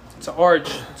It's an arch.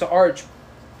 It's an arch.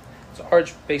 It's an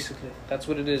arch, basically. That's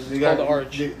what it is. they It's got called the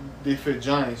arch. They fit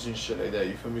giants and shit like that.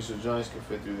 You feel me? So giants can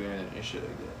fit through there and shit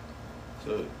like that.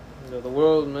 So You know, the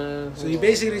world, man. So you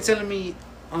basically telling me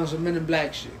on some Men in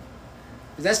Black shit.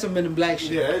 That's some Men in Black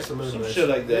shit. Yeah, it's some shit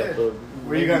like that, Yeah. bro.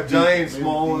 Where you Maybe got giant, maybe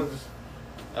small deep. ones.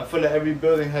 I feel like every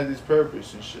building has its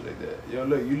purpose and shit like that. Yo,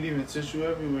 look, you leaving tissue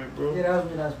everywhere, bro. Yeah, that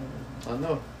was me. I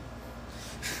know.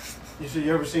 You see,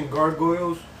 you ever seen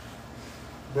gargoyles?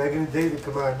 Back in the day, they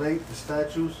come out at night, the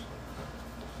statues.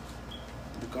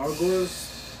 The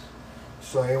gargoyles.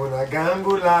 So hay una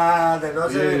gángola de no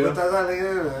sé Yeah. qué está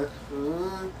saliendo.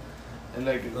 And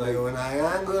like Like una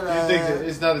gángola. you think that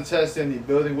it's not attached to any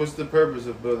building? What's the purpose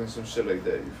of building some shit like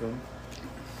that? You feel me?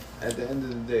 At the end of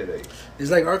the day, like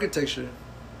It's like architecture.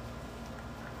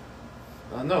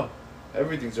 I know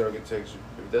everything's architecture.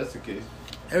 If that's the case,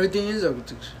 Everything is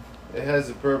architecture. it has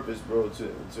a purpose, bro. To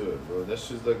it, bro. That's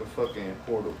just like a fucking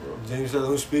portal, bro. James said,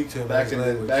 "Who speak to him?" Back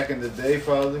in the day,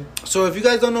 probably. So if you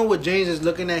guys don't know what James is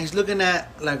looking at, he's looking at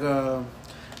like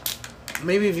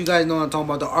maybe if you guys know what I'm talking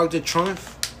about, the Arc de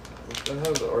Triomphe. What the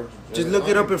hell's the arch? Just look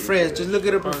it up in France. Just look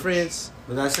it up in France.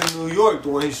 But that's in New York, the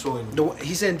one he's showing.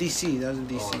 He said in DC. That was in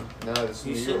DC. Nah, it's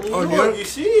New You York. see New Oh, New York, York? you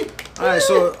see? All right,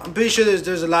 so I'm pretty sure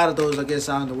there's a lot of those I guess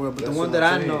out in the world, but That's the one what that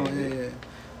I'm I know, saying. yeah.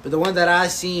 But the one that I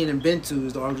seen and been to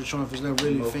is the Arc de Triomphe. It's not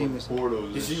really Motherfucking famous.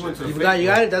 Portals. You see, you went to You the got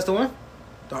it. That's the one.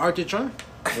 The Arc de Triomphe.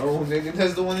 No, nigga,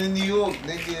 that's the one in New York,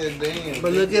 nigga. Damn.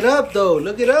 But look it up though.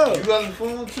 Look it up. You got the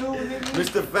phone too, nigga?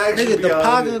 Mr. Facts Nigga, should be the on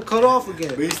pod it. gonna cut off again.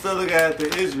 But he's still looking at the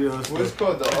Israel What's stuff.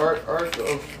 called the ark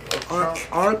of Trump?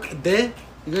 Ark de.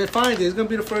 You're gonna find it. It's gonna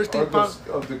be the first thing. Ark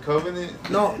of the Covenant?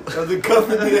 No. Of the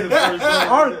covenant.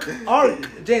 Ark.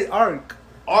 Jay, Ark.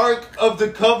 Ark of the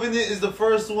Covenant is the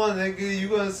first one, nigga. You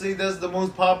gonna say that's the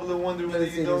most popular one that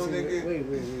Let's see, you know, let's see. nigga?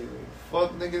 Wait.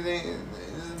 Fuck, nigga, they.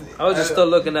 I was just still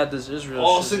looking at this Israel.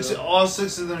 All shit, six, yo. all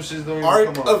six of them shits don't even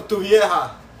Ark come of up.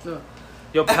 Tuyeha.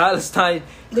 Yo, Palestine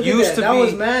Look used at to that. be That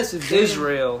was massive. Jay.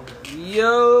 Israel.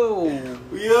 Yo.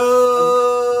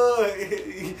 Yo!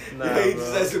 Nah, Yo, he bro.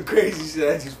 just had some crazy shit.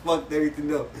 I just fucked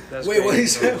everything up. That's Wait, what he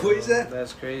crazy, said? bro. What he said?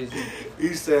 That's crazy.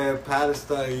 He said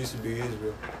Palestine used to be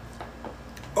Israel.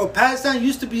 Oh, Palestine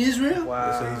used to be Israel.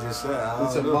 Wow. That's what he just said. I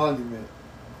It's a don't know. monument.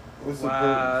 What's the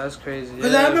Wow, that's crazy.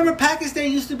 Because I remember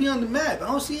Pakistan used to be on the map. I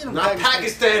don't see it on Not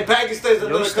Pakistan. Pakistan's Yo,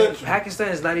 another country. Pakistan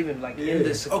is not even like Yeah. in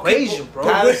this Okay, equation, bro.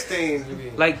 Palestine, you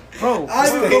mean. Like, bro.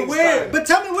 But where? Palestine. But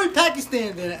tell me where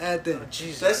Pakistan then at then.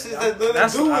 Jesus. That's just nothing to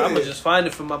That's do with I'm gonna it. just find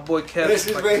it for my boy Kev. This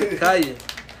is right- Kanye.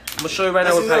 I'm gonna show you right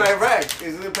That's now in what Pakistan. Iraq.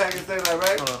 Is it in Pakistan,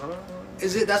 Iraq? Uh-huh.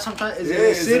 Is it? That's what I'm trying. Is Yeah, it a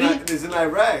it's city? it's in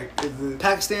Iraq. Is it?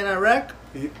 Pakistan, Iraq.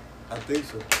 I think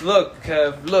so. Look,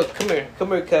 Kev. Look, come here,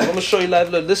 Kev. I'm gonna show you live.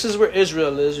 Look, this is where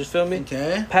Israel is. You feel me?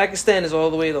 Okay. Pakistan is all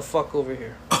the way the fuck over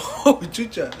here. Oh,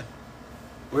 chucha.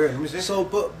 Where? Let me see. So,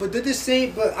 but did this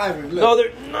same? But Ivan, look. No,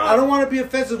 they're not. I don't want to be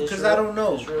offensive because Israel, I don't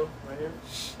know. Israel, right here.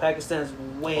 Pakistan's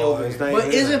way Oh, over it's here. not But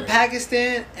even isn't Iraq.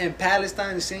 Pakistan and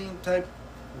Palestine the same type?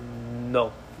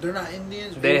 No. They're not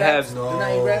Indians. They Arabs? have- They're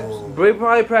not Arabs. They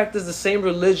probably practice the same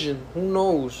religion. Who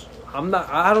knows?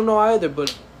 I don't know either,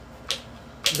 but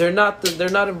they're not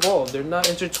involved. They're not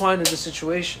intertwined in the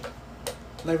situation.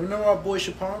 Like remember our boy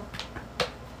Chapon?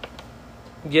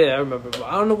 Yeah, I remember. But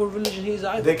I don't know what religion he's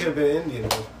either. They could have been Indian.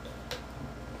 Though.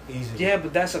 Easy. Yeah,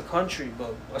 but that's a country.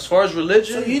 But as far as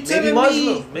religion, So you maybe telling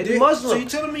Muslim. me? Maybe Muslim. So you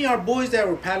telling me our boys that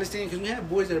were Palestinian? Because we have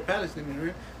boys that are Palestinian,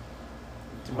 right?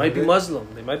 They might be Muslim.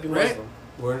 They might be Right. Muslim.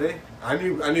 Were they? I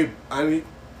knew.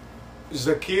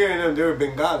 Zakir and them, they were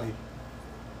Bengali.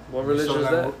 What religion So, is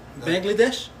like, that?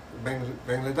 Bangladesh.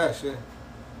 Bangladesh, yeah.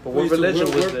 But what religion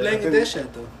was where that? Bangladesh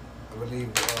at though? I believe.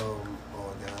 Oh,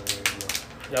 down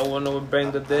there. Y'all wanna know what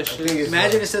Bangladesh I think is? it's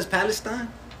Imagine it says Palestine.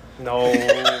 No.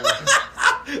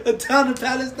 A town in It's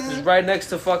Palestine. right next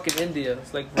to fucking India.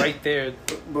 It's like right there.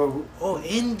 But Oh,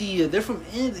 India. They're from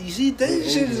India. You see, that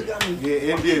shit has got me.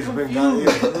 yeah, India is fucking Bengali.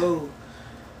 confused, bro.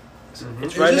 It's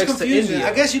It's right just next to confusing. India.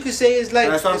 I guess you could say it's like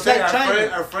That's what I'm it's saying. like China.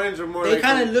 Our friends are more. They like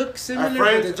kind of from- look similar, our but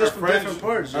friends, they're just our from friends- different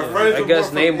parts. Our Yeah. friends I were guess more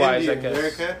from name-wise, India I in guess.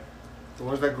 America. The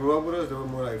ones that grew up with us, they were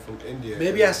more like from India.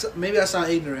 Maybe I sound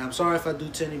ignorant. I'm sorry if I do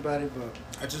to anybody, but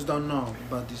I just don't know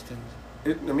about these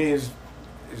things. I mean, it's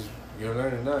you're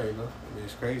learning now, you know. I mean,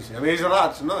 it's crazy. I mean, it's a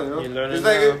lot to know, you know. You're learning it's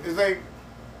like now. it's like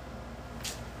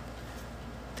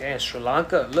Damn, Sri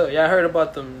Lanka. Look, y'all heard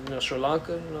about them, Sri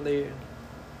Lanka? They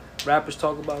rappers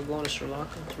talk about going to Sri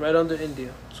Lanka. It's right under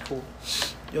India. It's cool.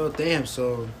 Yo, damn.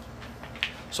 So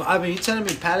Ivan, you telling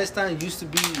me Palestine used to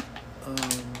be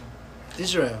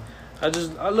Israel?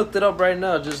 I looked it up right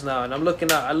now, just now, and I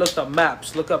looked up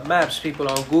maps. Look up maps, people,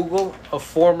 on Google of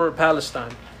former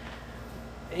Palestine.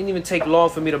 It didn't even take long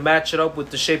for me to match it up with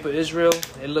the shape of Israel.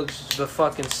 It looks the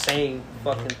fucking same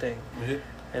fucking thing. Mhm.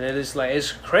 And it is like,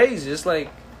 it's crazy. It's like,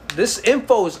 this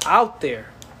info is out there.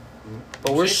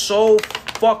 But we're so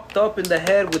fucked up in the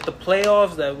head with the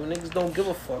playoffs that we niggas don't give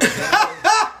a fuck.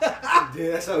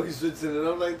 yeah, that's how he switching it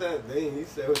up like that. Dang, he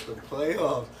said with the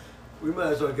playoffs, we might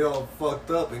as well get all fucked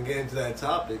up and get into that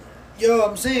topic. Yo,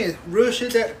 I'm saying real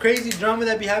shit. That crazy drama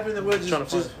that be happening in the world. Trying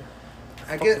to Just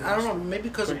I guess I don't know. Maybe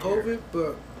because of Right COVID,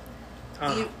 but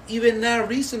Uh, even now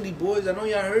recently, boys. I know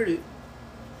y'all heard it.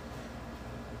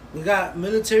 We got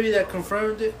military that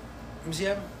confirmed it. Let me see.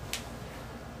 Evan.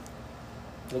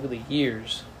 Look at the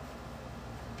years.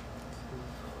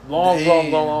 Long Damn.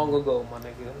 ago, my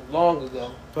nigga. Long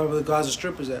ago. Probably the Gaza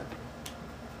Strip is at.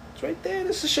 It's right there.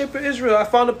 This is the shape of Israel. I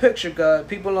found a picture, guys.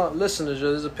 People, listeners,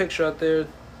 there's a picture out there.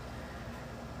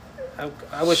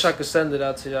 I wish I could send it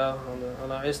out to y'all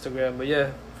on our Instagram. But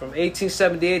yeah, from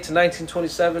 1878 to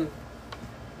 1927,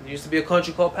 there used to be a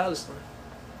country called Palestine.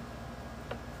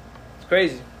 It's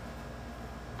crazy.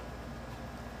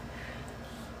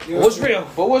 What's real?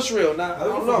 But what's real? Nah, I I don't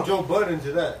don't know. know. Joe Budden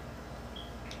to that.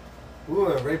 We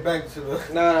went right back to the.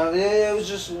 Nah, yeah, it was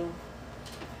just.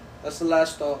 That's the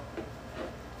last thought.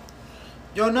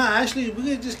 Yo, nah. Actually, we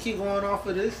could just keep going off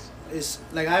of this. It's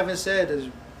like Ivan said, is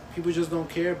people just don't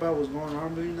care about what's going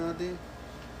on really nowadays.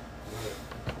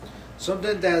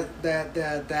 something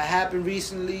that happened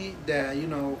recently that, you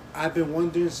know, I've been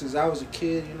wondering since I was a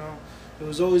kid, you know. It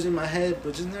was always in my head,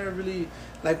 but just never really,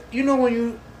 like, you know, when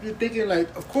you're thinking,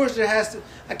 like, of course there has to,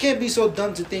 I can't be so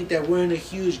dumb to think that we're in a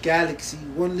huge galaxy,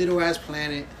 one little ass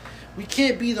planet. We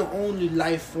can't be the only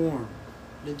life form.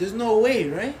 Like, there's no way,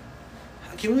 right?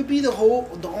 Can we be the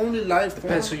only life form?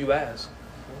 Depends who you ask.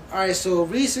 Alright, so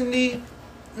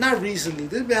not recently,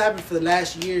 this has been happening for the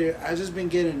last year. I've just been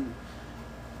getting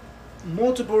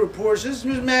multiple reports, just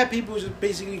mad people just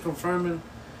basically confirming.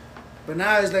 But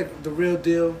now it's like the real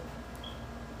deal.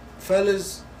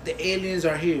 Fellas, the aliens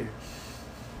are here.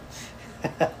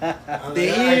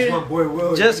 They here. My boy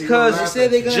Will. Just He cause gonna you laugh said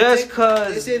at they you. gonna just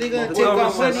cause They say they're gonna My take boy our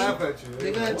Will gonna money. laugh at you.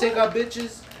 They're gonna take our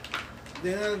bitches.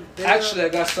 Actually, I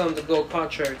got something to go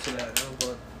contrary to that.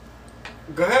 But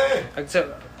Go ahead. I can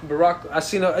tell I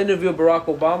seen an interview of Barack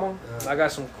Obama. Yeah. I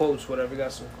got some quotes, whatever.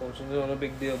 Got some quotes. You know, no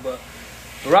big deal. But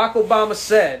Barack Obama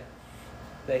said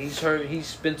that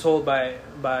he's been told by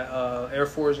Air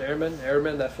Force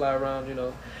airmen that fly around, you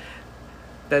know,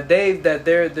 that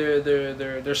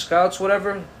their scouts,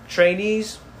 whatever,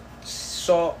 trainees,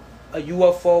 saw a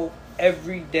UFO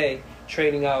every day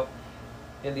training out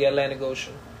in the Atlantic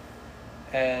Ocean.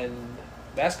 And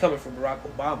that's coming from Barack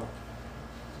Obama.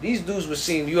 These dudes were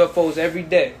seeing UFOs every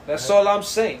day. That's all I'm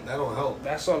saying. That don't help.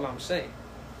 That's all I'm saying.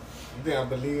 You think I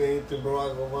believe anything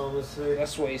Barack Obama said?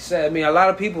 That's what he said. I mean, a lot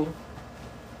of people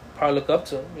probably look up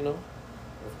to him, you know,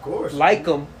 Of course. like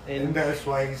him, And and that's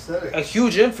why he said it. a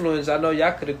huge influence. I know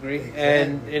y'all could agree.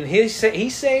 Exactly. And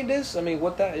he's saying this. I mean,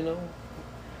 what that, you know,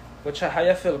 how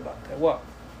y'all feel about that? What?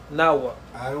 Now what?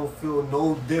 I don't feel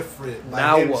no different by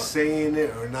Now him what? saying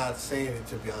it or not saying it,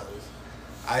 to be honest.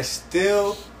 I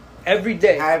still Every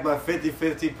day. had my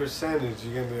 50-50 percentage,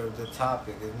 you get me, of the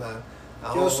topic. It's not, I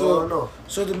Yo, don't, so- I don't know.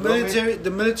 So the You know what I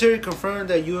mean? military confirmed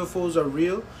that UFOs are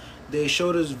real. They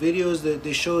showed us videos that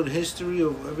they showed history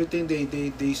of everything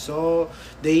they saw.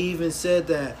 They even said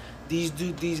that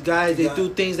these guys they do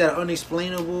things that are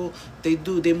unexplainable. They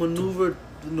maneuver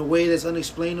in a way that's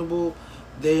unexplainable.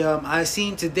 They I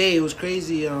seen today, it was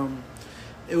crazy.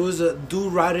 It was a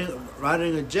dude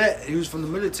riding a jet. He was from the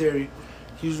military.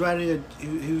 He was riding a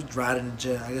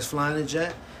jet. I guess flying a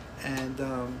jet, and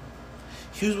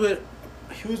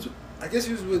I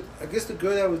guess the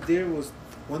girl that was there was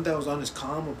one that was on his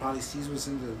comm or probably sees what's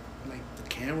in the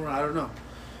camera. I don't know,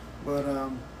 but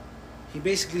he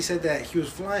basically said that he was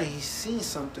flying. He seen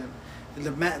something.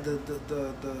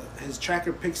 His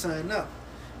tracker picked something up,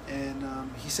 and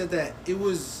he said that it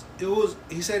was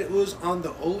on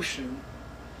the ocean.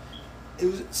 It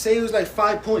was like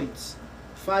 5 points.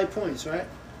 5 points, right?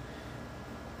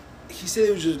 He said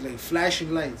it was just like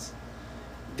flashing lights.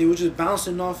 They were just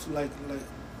bouncing off like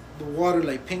the water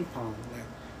like ping pong,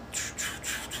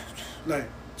 like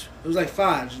it was like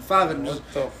five of them just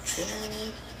What the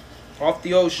fuck? Off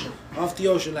the ocean. off the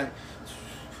ocean, like.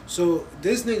 So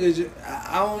this nigga,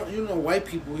 I don't, you know, white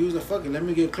people. He was like, "Fuck it, let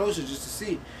me get closer just to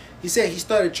see." He said he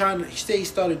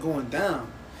started going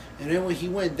down, and then when he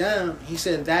went down, he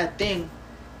said that thing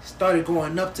started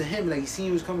going up to him. Like he seen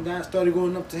he was coming down, started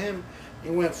going up to him,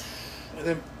 and went, and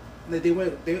then like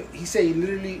he said he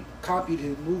literally copied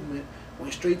his movement,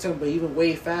 went straight to him, but even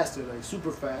way faster, like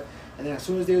super fast. And then as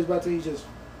soon as they was about to, he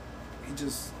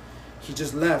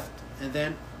just left, and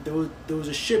then there was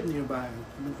a ship nearby,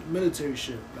 a military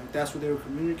ship. Like that's where they were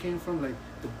communicating from, like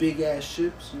the big ass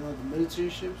ships, you know, the military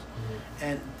ships. Mm-hmm.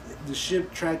 And the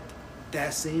ship tracked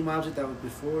that same object that was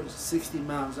before 60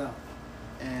 miles out.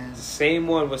 And The same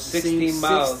one was 16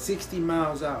 miles. 60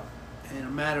 miles out in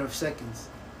a matter of seconds.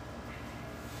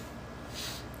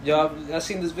 Yo, I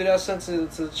seen this video I sent to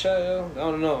the chat, yo. I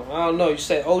don't know. You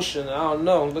say ocean. I don't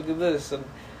know. Look at this.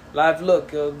 Live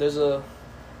look. Yo, there's an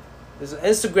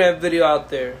Instagram video out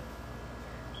there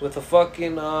with a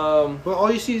fucking But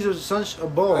all you see is a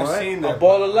ball, I right? seen a that,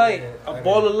 ball but of light, I a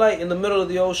ball didn't- of light in the middle of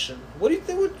the ocean. What do you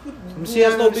think? me see,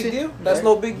 That's I no never big seen- deal. That's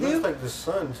no big Looks deal. like the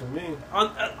sun to me.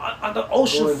 On the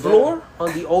ocean Going floor, down.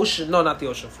 on the ocean. No, not the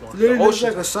ocean floor. Literally The looks ocean.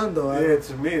 like a sun, though. Yeah,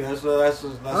 to me, that's I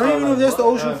don't even know if that's the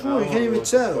ocean floor. You can't even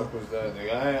tell. What was that,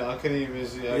 nigga? I couldn't even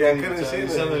see. Yeah, I couldn't couldn't even see tell. It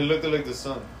that. sounded- looked like the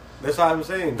sun. That's what I'm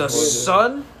saying. The Well,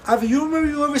 sun.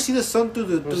 You ever see the sun through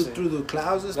Let's see. the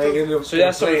clouds and stuff? Like in the, So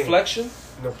that's a plane. reflection.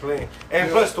 in the plane.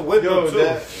 And plus the window too.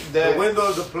 The window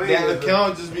of the plane. That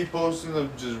account just be posting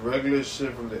of just regular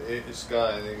shit from the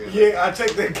sky, nigga. Yeah, I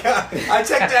checked the account. I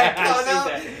checked that account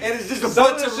out, and it's just a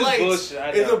bunch of lights.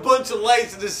 It's a bunch of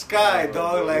lights in the sky,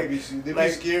 dog. Like they be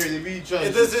scary. They be trying.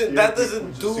 It doesn't. That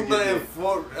doesn't do nothing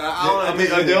for. I mean,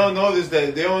 they don't notice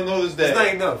that. They don't notice that. It's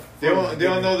not enough. They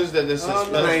don't notice that there's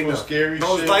suspense for scary shit.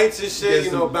 Those lights and shit,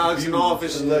 you know, bouncing off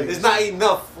and shit. It's not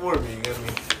enough for me. You get me?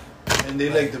 And they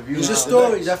like the view. It's just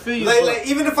stories. I feel you. Like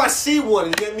even if I see one,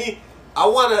 you get me?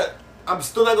 I'm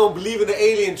still not gonna believe in the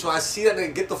alien until I see that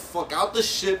nigga get the fuck out the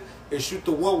ship and shoot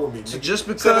the one with me. So nigga. just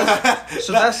because,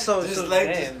 so that's so, just so like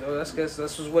damn, though, that's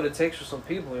just what it takes for some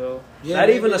people, yo. Yeah, not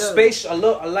even maybe a space, a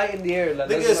light in the air, like, Nigga,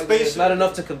 that's a like, space- it's not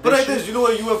enough to convince But like you. this, you know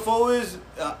what a UFO is?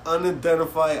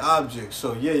 Unidentified objects.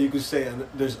 So yeah, you could say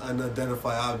there's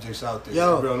unidentified objects out there,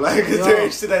 Yo, bro. Like yo,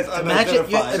 there's shit that's imagine-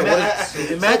 unidentified.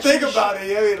 yeah, imagine- So think about it,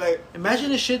 yeah. Like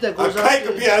Imagine the shit that a goes out kite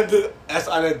could be there. that's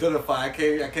unidentified.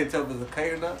 I can't tell if it's a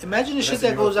kite or not. Imagine the shit That's a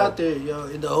that goes UFO. out there, yo,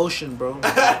 in the ocean, bro.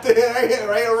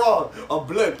 Right or wrong, a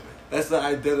blimp. That's the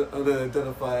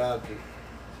unidentified object.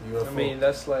 UFO. I mean,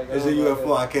 that's like It's I a don't know,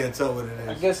 UFO. I can't tell what it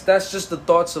I is. guess that's just the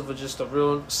thoughts of just a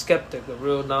real skeptic, a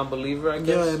real non-believer. I guess.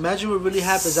 Yo, imagine what really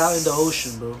happens out in the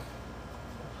ocean, bro.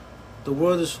 The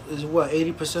world is what,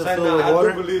 80% Like, filled nah, with I do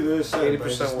water? believe there's shit, but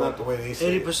it's 80% just water. not the way they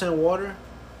say it. 80% water?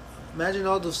 Imagine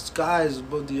all the skies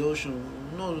above the ocean.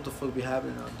 Who knows what the fuck be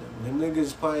happening out there, man? Them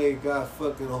niggas probably got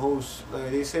fucking a whole.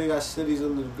 Like they say they got cities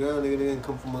under the ground. Nigga, they didn't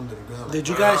come from under the ground. Did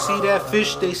you guys see that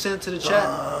fish they sent to the chat?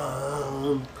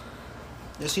 Yeah.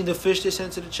 You seen the fish they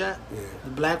sent to the chat? The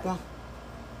black one?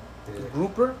 The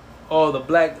grouper? Oh, the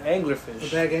black The anglerfish.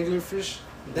 black anglerfish?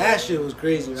 That shit was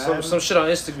crazy, right? Some shit on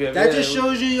Instagram. That yeah, just it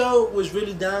shows you, yo, was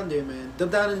really down there, man. Them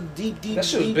down in deep. That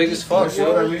shit was deep, big deep, as fuck, deep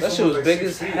yo. water. That shit was Like big 6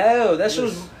 as feet. hell. That shit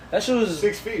was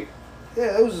 6 feet.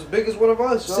 yeah, it was as big as one of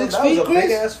us. yo. 6 that feet, was a Chris?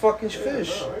 big ass fucking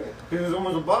fish. He was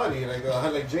almost a body,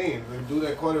 like James. Like do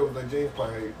that corner with like James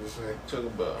probably. You could say. Talking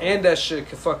about. And that shit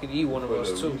could fucking eat one of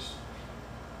us too.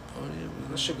 Oh, yeah, man.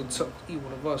 That shit could eat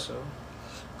one of us, yo.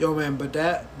 Yo, man, but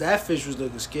that fish was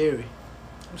looking scary.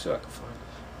 Let me see if I can find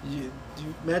it.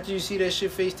 Imagine you see that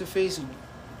shit face to face and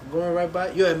going right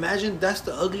by. Yo, imagine that's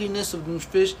the ugliness of them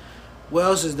fish. What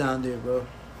else is down there, bro?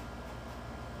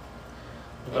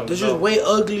 There's just way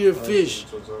uglier fish.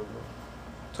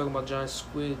 Talking about giant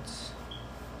squids.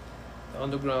 The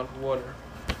underground water.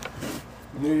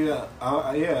 Yeah,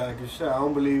 like you said, I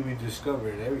don't believe we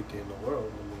discovered everything in the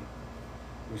world. I mean,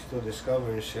 we still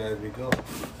discovering shit as we go.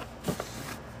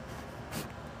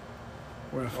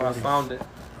 Oh, I found it.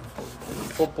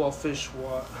 Football fish.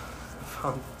 What? I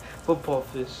found football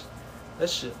fish. That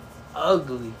shit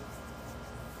ugly.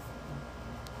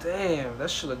 Damn, that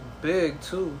shit look big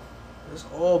too. It's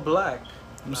all black.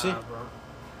 Let me see. Bro.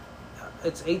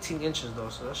 It's 18 inches though,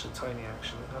 so that shit tiny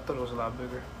actually. I thought it was a lot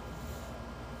bigger.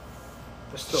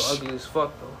 They're still ugly as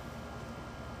fuck though.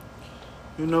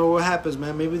 You know what happens,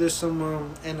 man? Maybe there's some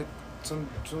I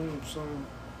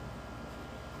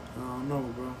don't know,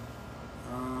 bro.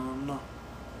 No.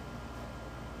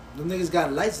 The niggas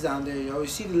got lights down there, yo. You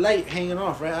see the light hanging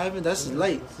off, right, Ivan? That's his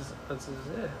light. That's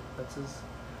his.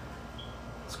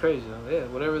 It's crazy, though. Yeah,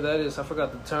 whatever that is, I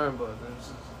forgot the term, but it's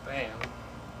just, damn.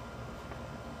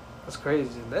 That's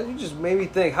crazy. That you just made me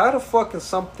think. How the fuck can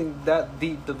something that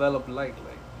deep develop light?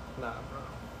 Like, nah, bro.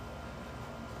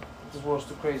 This world's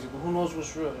too crazy. But who knows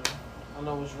what's real? You know? I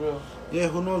know what's real. Yeah,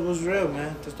 who knows what's real,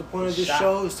 man? That's the point of this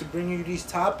show, is to bring you these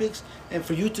topics and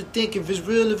for you to think if it's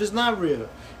real, if it's not real.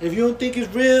 If you don't think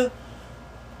it's real,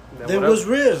 then what's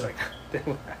real?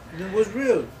 Then what's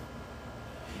real?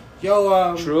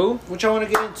 Yo, True. what y'all want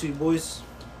to get into, boys?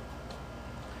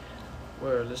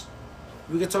 Where? Let's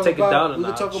We can talk Take it down about. a We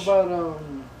can talk notch. about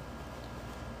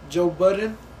Joe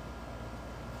Budden.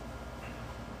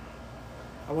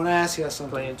 I want to ask you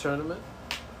something. playing tournament.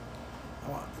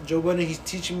 Joe Budden, he's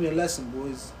teaching me a lesson,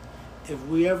 boys. If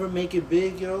we ever make it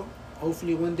big, yo,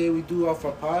 hopefully one day we do off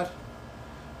our pod,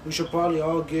 we should probably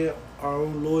all get our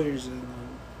own lawyers and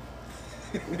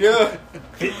Yeah.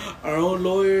 our own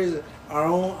lawyers, our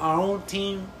own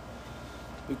team,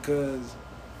 because,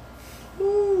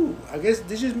 I guess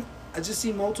I just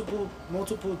see multiple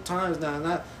times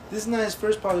now. This is not his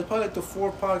first podcast. It's probably like the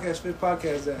fifth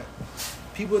podcast that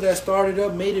people that started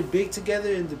up made it big together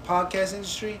in the podcast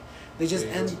industry. They just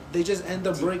end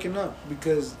up breaking up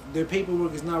because their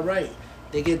paperwork is not right.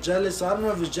 They get jealous. So I don't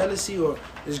know if it's jealousy or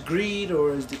it's greed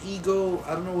or it's the ego.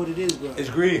 I don't know what it is, but It's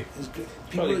greed.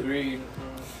 Probably agreed.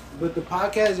 But the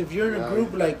podcast, if you're in a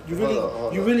group, like you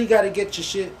really got to get your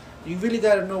shit. You really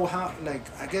got to know how. Like,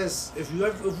 I guess if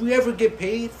we ever get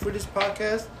paid for this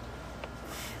podcast,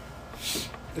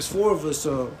 It's 4 of us,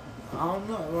 so I don't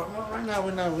know. Right now,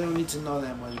 we don't need to know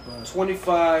that much, but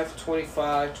 25,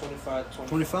 25, 25, 25.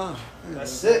 25.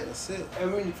 That's it. That's it.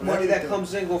 Every For money that everything.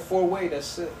 comes in go 4-way.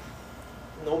 That's it.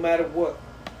 No matter what.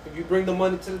 If you bring the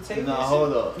money to the table, Nah, that's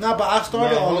hold it. up. Nah, but I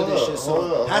started Nah, all of hold this up, shit, hold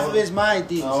so up, half hold of it's my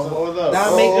idea. No, so hold up.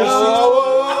 that'll make me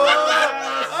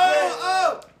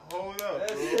Hold up.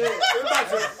 That's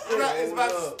bro. it. It's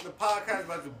about the podcast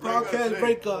about to break up. podcast today.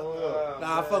 break up. Hold up.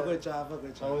 Nah, I fuck with y'all.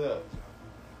 Hold up.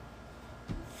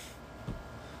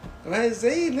 Go ahead and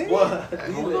say it, nigga. What?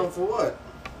 Hold on for what?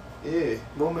 Yeah.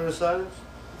 Moment of silence?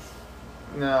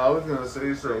 Nah, I was gonna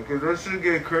say something, cause that shit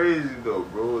get crazy though,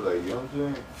 bro. Like, you know what I'm saying? You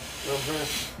know what I'm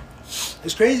saying?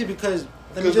 It's crazy because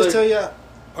let me Because, just like- tell you.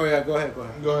 Oh yeah, go ahead. Go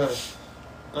ahead.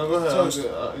 No, go ahead.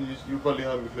 So- I'm good. You probably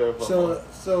have me clarify.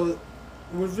 So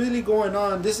what's really going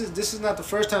on? This is not the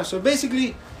first time. So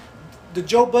basically, the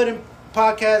Joe Budden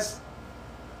podcast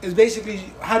is basically,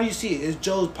 how do you see it? It's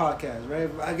Joe's podcast, right?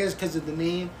 I guess because of the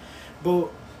name, but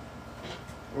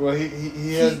Well,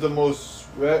 he has the most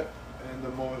rep and the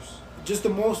most just the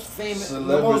most famous, the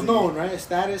Celebrity. most known, right?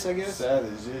 Status, I guess.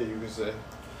 status. Yeah, you can say.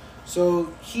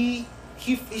 So he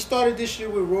started this year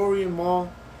with Rory and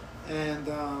Maul, and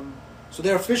so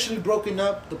they're officially broken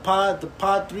up. The pod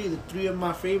three, the three of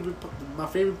my favorite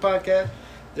podcast,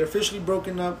 they're officially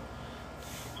broken up.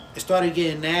 It started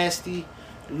getting nasty.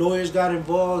 Lawyers got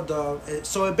involved.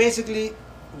 So it basically,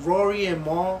 Rory and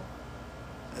Maul,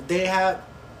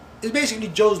 it's basically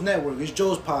Joe's network. It's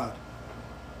Joe's pod.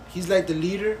 He's like the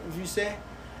leader, if you say,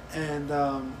 and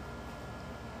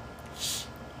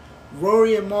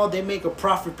Rory and Maul, they make a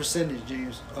profit percentage,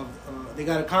 James. They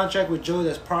got a contract with Joe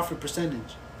that's profit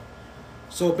percentage.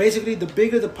 So basically, the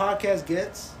bigger the podcast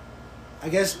gets, I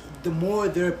guess the more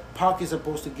their pocket's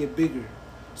supposed to get bigger.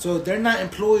 So they're not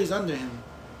employees under him.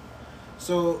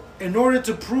 So in order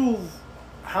to prove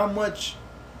how much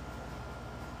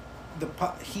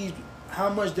how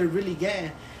much they're really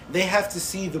getting, they have to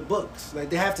see the books. Like,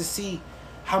 they have to see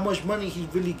how much money he's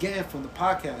really getting from the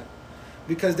podcast,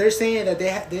 because they're saying that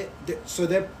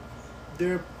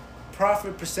their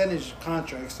profit percentage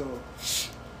contract.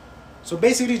 So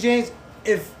basically, James,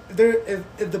 if the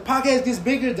podcast gets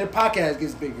bigger, their podcast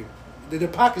gets bigger. Their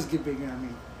pockets get bigger. I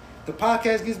mean, the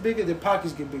podcast gets bigger, their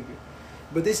pockets get bigger.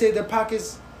 But they say their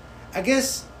pockets, I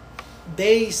guess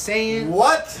they saying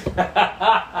What?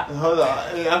 Hold on.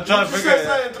 I'm trying to You figure said it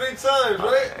out. something 3 times,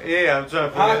 right? Yeah, I'm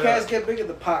trying to figure it Podcasts out. get bigger.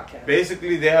 The podcast.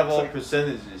 Basically, they have all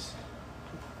percentages.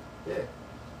 Yeah.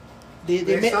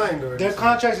 they signed already. their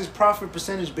contracts is profit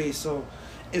percentage based. So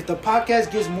if the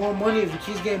podcast gets more money, if it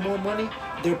keeps getting more money,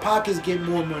 their pockets get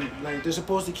more money. Like, they're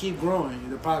supposed to keep growing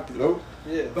their pockets. Nope.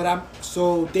 Yeah. But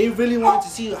so they really wanted to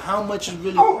see how much it's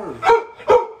really worth.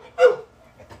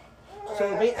 So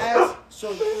they asked.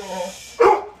 So,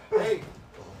 Hey.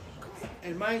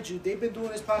 and mind you, they've been doing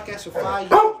this podcast for 5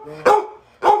 years,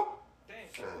 bro.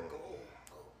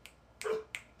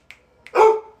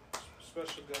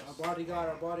 Special guest. Our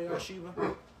bodyguard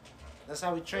Shiva. That's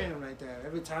how we train him right there.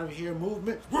 Every time we hear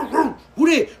movement, who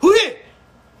did?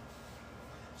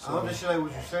 I don't understand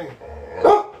what you're saying.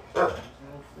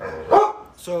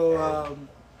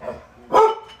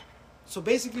 So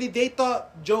basically, they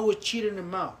thought Joe was cheating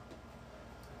them out.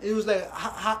 It was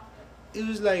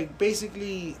like,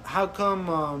 basically, how come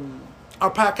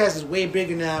our podcast is way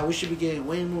bigger now? We should be getting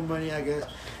way more money, I guess.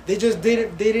 They just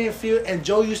didn't feel, and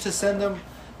Joe used to send them.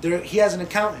 He has an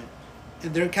accountant,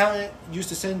 and their accountant used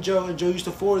to send Joe, and Joe used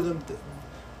to forward them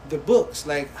the books,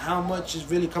 like how much is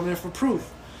really coming in for proof.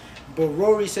 But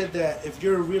Rory said that if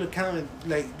you're a real accountant,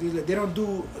 like they don't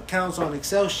do accounts on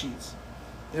Excel sheets.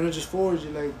 They don't just forward you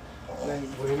like.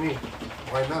 What do you mean?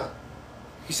 Why not?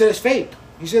 He said it's fake.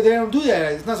 He said they don't do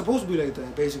that. It's not supposed to be like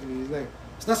that. Basically, it's like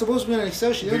it's not supposed to be on an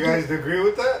Excel sheet. Do you guys agree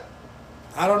with that?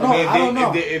 I don't know. I don't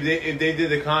know. If they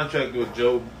did a contract with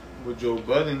Joe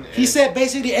Budden, He said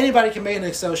basically anybody can make an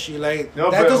Excel sheet. Like, No,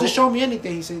 that but doesn't who- show me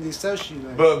anything. He said the Excel sheet.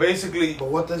 Like, but basically, But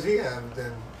what does he have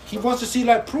then? he wants to see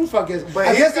like proof. I guess. But I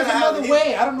he's guess there's gotta have- another he-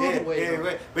 way. I don't know yeah, the way. Yeah, though.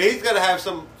 right. But he's got to have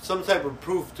some type of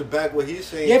proof to back what he's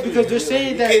saying. Yeah, too. because they're You know,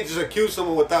 saying you that- can't just accuse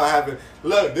someone without having.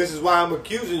 Look, this is why I'm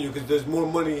accusing you because there's more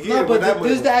money here. No, but that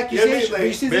there's money. the accusation. You know what I mean?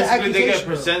 You see the basically they get accusation.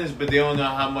 though. percentage, but they don't know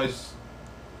how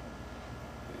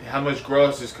much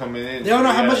gross is coming in. They don't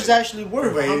know how much it's actually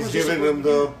worth. But how he's much it's giving them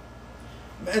supposed the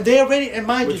to be. And they already, and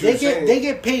mind you, What you're saying. they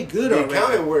get paid good the already.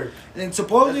 accounting work. And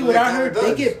supposedly, That's what what I the heard,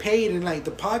 accountant they does. get paid in like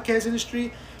the podcast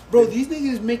industry. bro, these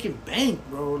niggas making bank,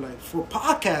 bro. Like for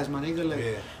podcasts, my nigga.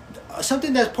 Like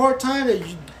something that's part time that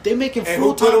they making And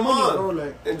full who put time him money, on? bro.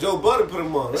 Like, And Joe Budden put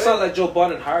him on, It's right? not like Joe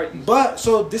Budden hired these. but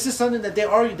so this is something that they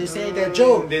argue. They saying that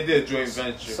Joe. They did a joint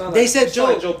venture. Sound They like- said it's not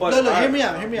Joe. like Joe Budden Look, hear hired me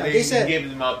out. them. Hear me out. They They said. gave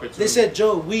them opportunity. They said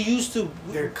Joe. We used to.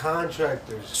 They're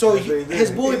contractors. So That's what they his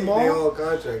did. boy They Maul- all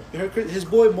contractors. His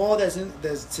boy Maul that's in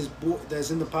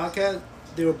the podcast.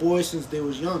 They were boys since they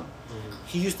was young.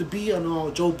 He used to be on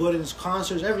all Joe Budden's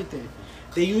concerts, everything.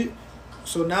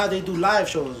 So now they do live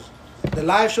shows. The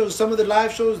live shows, some of the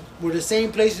live shows were the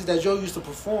same places that Joe used to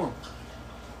perform.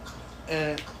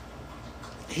 And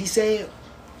he's saying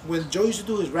when Joe used to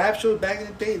do his rap shows back in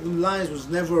the day, the lines was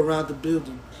never around the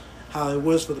building, how it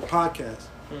was for the podcast.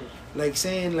 Like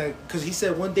saying because he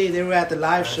said one day they were at the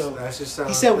live show. That just sounds,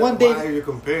 He said one day- Why are you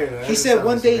comparing? That He just said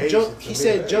one sounds day amazing Joe. to He me.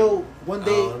 said Joe one I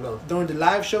day don't know. during the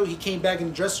live show he came back in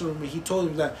the dressing room and he told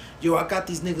him that yo I got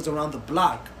these niggas around the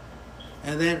block,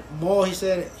 and then Maul he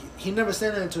said he never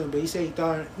said that to him but he said he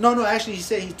thought no actually he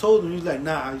said he told him he's like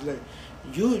nah he's like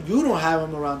you don't have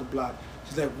him around the block.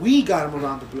 He's like we got him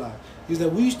around the block. He's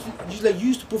like you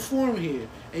used to perform here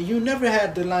and you never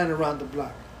had the line around the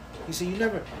block. He said you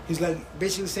never. He's like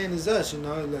basically saying it's us, you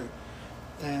know, like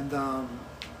and Damn,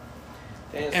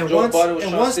 and Joe once- Budden was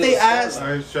and trying to once steal they the asked-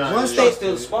 spotlight. I was trying once to they-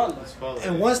 steal the spotlight.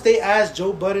 And once they asked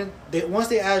Joe Budden, once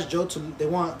they asked Joe to, they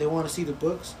want to see the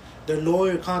books. Their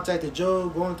lawyer contacted Joe,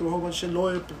 going through a whole bunch of shit.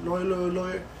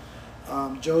 Lawyer.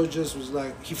 Joe just was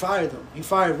like, he fired them. He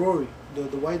fired Rory, the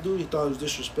white dude. He thought it was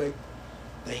disrespect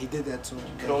that he did that to him.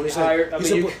 could only He's like- hire- I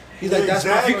he's mean, like, you- he's like, that's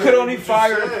Exactly. You my. could only What you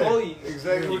fire said. employees.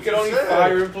 Exactly You what could you only said.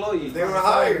 fire employees. They were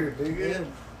hired. Yeah.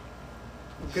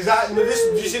 Because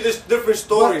you see, there's different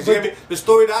stories. But- You know what I mean? The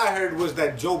story that I heard was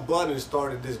that Joe Budden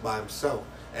started this by himself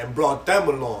and brought them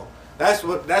along. That's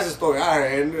the story I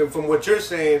heard. And from what you're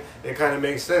saying, it kind of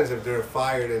makes sense if they're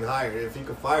fired and hired. If he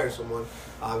could fire someone,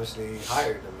 obviously he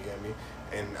hired them. You get me?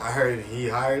 And I heard he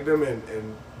hired them and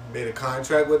made a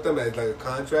contract with them as like a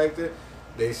contractor.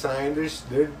 They signed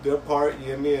their part. You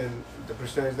get me? And the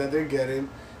percentage that they're getting.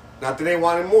 Not that they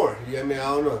wanted more. You get me? I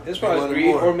don't know. It's They probably wanted greed,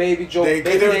 more. or maybe Joe. They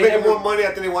maybe were they making never, more money. I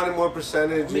think they wanted more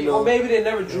percentage. I mean, you know? or maybe they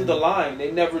never drew the line.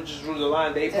 They never just drew the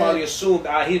line. They probably assumed,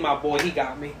 he's my boy. He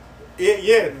got me.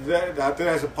 Yeah, I think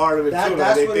that's a part of it too.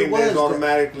 That's They what think it was. that's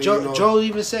automatically. Joe, you know, Joe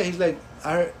even said he's like,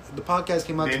 I heard the podcast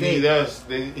came out They today. need us.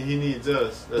 He needs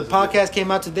us. The podcast came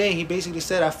out today and he basically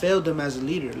said I failed them as a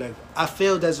leader. Like I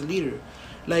failed as a leader.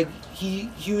 Like he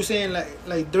was saying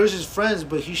like there's his friends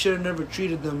but he should have never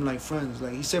treated them like friends.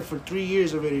 Like he said for 3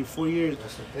 years already, 4 years,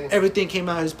 that's the thing. everything came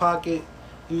out of his pocket.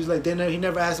 He was like he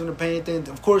never asked them to pay anything.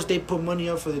 Of course they put money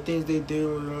up for the things they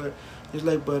do. He's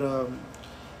like but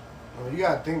I mean, you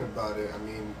gotta think about it. I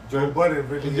mean, Joe Budden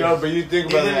really. Yo, is- but you think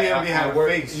he about really it only had at a work.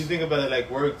 face. You think about it like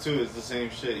work too. It's the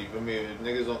same shit. You feel me? If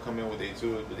niggas don't come in with their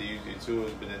tools, but they use their tools,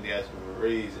 but then they ask for a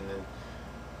raise, and then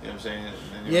you know what I'm saying.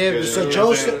 And then Yeah, you but get so it, you know Joe what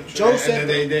I'm said- saying? Joe and said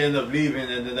then they end up leaving,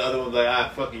 and then the other one's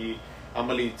like, fuck you, I'm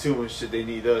gonna leave too and shit. They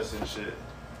need us and shit.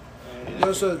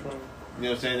 yo, so You know what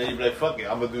I'm saying? Then you be like, fuck it,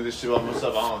 I'm gonna do this shit by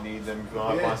myself. I don't need them.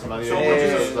 I'll Yeah. find somebody So else. what you-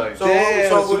 So it's like, Damn,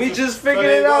 so what we you- just so figured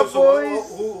there it you go. out, So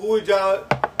boys. Who would y'all?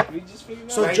 We just figured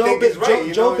it so out. I Joe think it's right,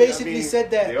 you Joe know, basically I mean, said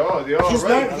that they all he's right.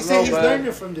 learning. He said he's man.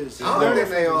 learning from this. He's I don't learning think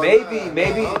they all.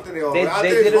 Maybe- I don't think they all. they- I they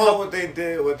think it's didn't wrong know- what they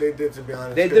did. What they did, to be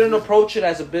honest. They didn't approach it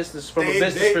as a business from a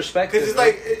business perspective. Because it's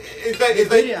like it's like They you're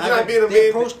didn't. not being a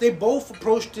They man. they both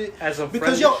approached it as a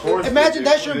because friendly yo, force. imagine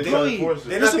that's your They try to employee. force it.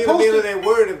 They're You're not being a supposed man of to. their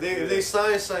word. If they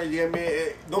sign something, you know what I mean?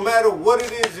 No matter what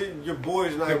it is, your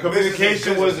boy's not. The business is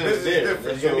communication business. wasn't Business is there. different,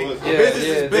 That's you know what it what I was. mean? Yeah, Business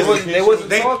yeah. is They business.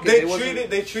 wasn't talking. They They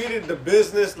wasn't- treated the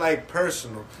business like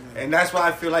personal, and that's why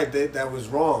I feel like that was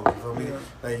wrong. You feel me?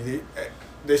 Like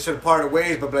they should have parted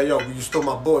ways, but like, yo, you still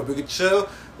my boy. We could chill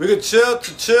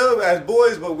as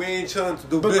boys, but we ain't chilling to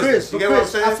do But business. Chris, you get what I'm I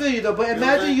saying? feel you though. But You know what I'm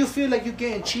imagine saying? you feel like you're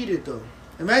getting cheated though.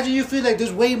 Imagine you feel like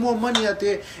there's way more money out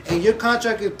there, and your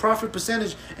contract is profit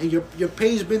percentage, and your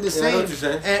pay's been the Yeah, I know same. what you're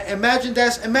saying. And imagine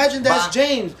that's But-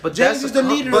 James. but James that's is a the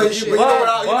leader of But this you shit. know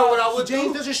what I would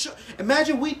James do? doesn't show.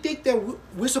 Imagine we think that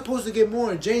we're supposed to get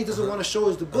more, and James doesn't want to show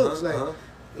us the books. Like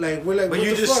we're like. But what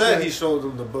you the just fuck? said Like, he showed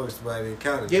them the books by the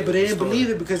accountant. yeah, but they didn't believe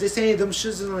it because they're saying them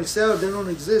shits don't excel. They don't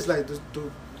exist. Like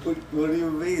What do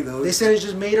you mean, though? they said it's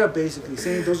just made up, basically.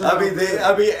 Saying those are.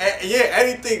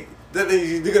 Anything that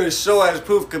they're gonna show as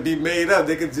proof could be made up.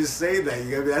 They could just say that.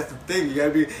 You gotta be, that's the thing. You gotta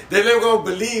be. They're never gonna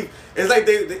believe. It's like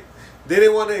they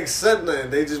didn't want to accept nothing.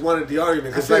 They just wanted the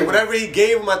argument. Because I feel like you. whatever he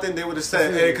gave them, I think they would have said, I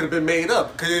feel and it you. could have been made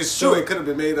up. Because it's true, it could have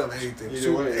been made up. Anything.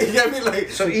 Either way. You know what I mean? Like,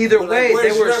 So either but, way,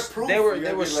 where's they were your proof? they were You they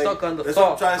know were what I mean? stuck on the That's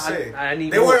thought. what I'm trying to say. I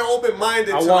need They more. weren't open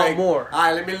minded. I to want like, more. All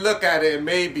right, let me look at it and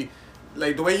maybe.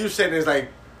 like the way you said it is like,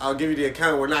 I'll give you the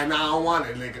account. We're like, nah, I don't want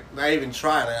it. Like, not even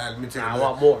try. Like, let me take a I look.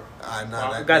 want more.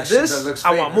 Nah, I got shit this, that looks I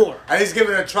fake. want more. At least give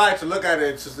it a try to look at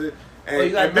it. It's just, and,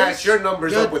 you got and match this? your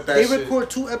numbers Yo, up with that they shit. record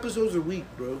 2 episodes a week,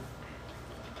 bro.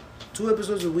 2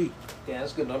 episodes a week. Yeah,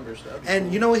 that's good numbers.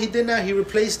 And you know what he did now? He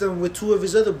replaced them with 2 of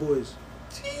his other boys.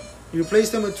 He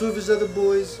replaced them with 2 of his other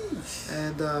boys,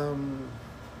 and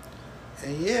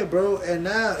yeah, bro. And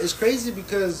now it's crazy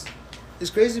because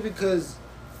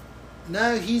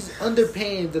now he's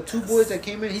underpaying the 2 boys that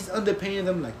came in. He's underpaying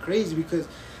them like crazy because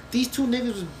these 2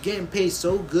 niggas was getting paid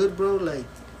so good, bro. Like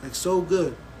so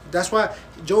good. That's why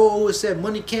Joe always said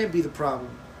money can't be the problem.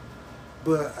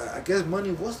 But I guess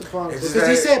money was the problem. It's Because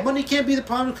he like- said money can't be the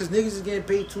problem because niggas is getting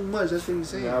paid too much. That's what he's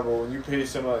saying. Nah, but when you pay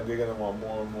somebody, they're gonna want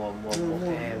more and more and more and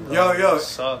more. Damn, bro, Yo. it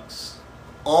sucks.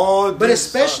 All But this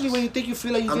especially sucks. when you think you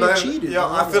feel like you're I'm getting not, cheated.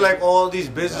 yo, I feel like all these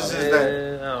businesses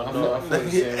that I don't know.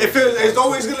 it's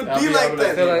always gonna be like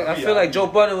that. I feel like Joe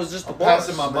Budden was just the I'm boss.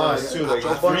 passing my mind too, like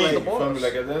Joe Budden was greed. the You feel me? boss.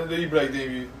 Like at the end of the day, you be like, they, like,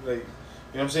 you know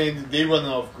what I'm saying? They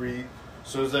running off greed,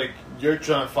 so it's like you're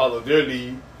trying to follow their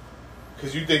lead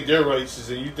because you think they're righteous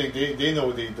and you think they know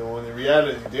what they're doing. In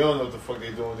reality, they don't know what the fuck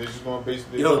they're doing. They're just going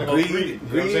basically You know, running off greed- greed.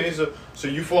 You know what I'm saying? So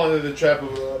you fall into the trap of,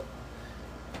 you know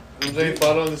what I'm saying?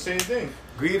 Following the same thing.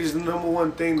 Greed is the number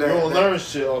one thing You don't that learn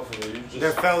shit off of it. You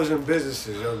that just fails in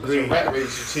businesses. Yo, it's a greed. rat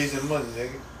race. You're chasing money,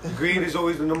 nigga. Greed is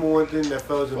always the number one thing that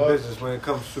fails in Fuck. business when it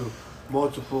comes to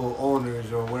multiple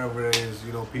owners or whatever it is.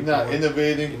 You know, people. You're not want-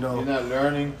 innovating. you know. You're not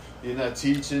learning. You're not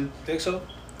teaching, Think so?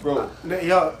 bro.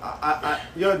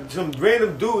 Yo, some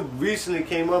random dude recently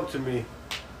came up to me,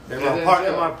 and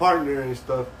my partner and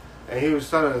stuff, and he was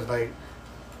telling us like,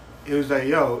 he was like,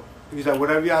 yo, he's like,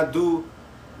 whatever y'all do,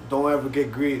 don't ever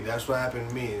get greedy. That's what happened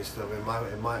to me and stuff. And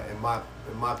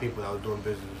my people that was doing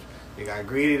business, they got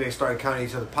greedy. They started counting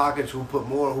each other's pockets. Who put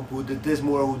more? Who did this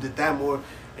more? Who did that more?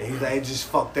 And he's like, it just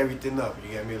fucked everything up.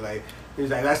 You get me? Like, he's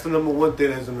like, that's the number one thing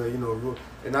that's gonna,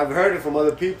 and I've heard it from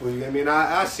other people. You get me? And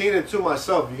I seen it too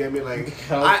myself. You get me? Like,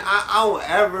 I don't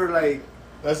ever like.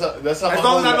 That's how As my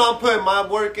long as I whole- know I'm putting my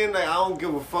work in, like I don't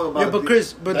give a fuck about. Yeah, but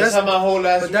Chris, but that's how my whole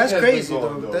last but week that's has crazy, been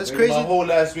going, though. That's Nigga, crazy. My whole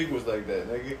last week was like that,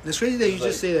 nigga. it's crazy that you It's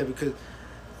just say that because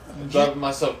I'm driving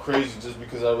myself crazy just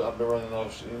because I've been running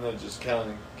off shit, just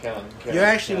counting. you're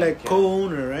actually like counting.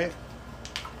 co-owner, right?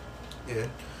 Yeah.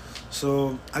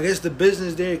 So I guess the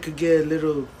business there could get a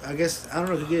little. I guess I don't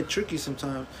know. It could get tricky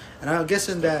sometimes. And I'm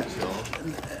guessing that.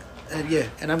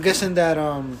 And I'm guessing that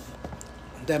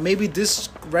that maybe this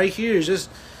right here is just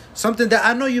something that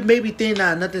I know you maybe think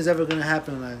that nothing's ever gonna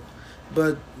happen, like,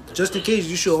 but just in case,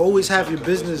 you should always have your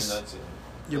business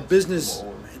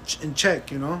in check,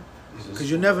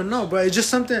 because you never know. But it's just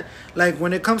something like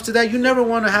when it comes to that, you never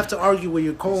want to have to argue with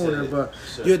your co-owner, but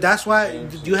that's why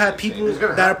you have people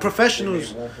that are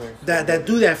professionals that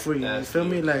do that for you. You feel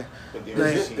me? Like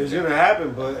It's gonna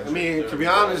happen, but I mean, to be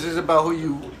honest, it's about who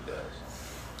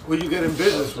you get in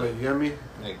business with. You know what I mean?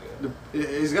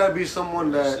 It's gotta be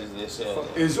someone that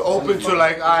is open to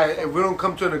like, alright, if we don't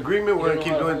come to an agreement, we're gonna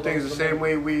keep doing things the same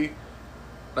way we're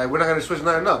not gonna switch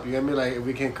nothing up. You know what I mean? Like if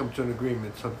we can't come to an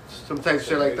agreement, some type of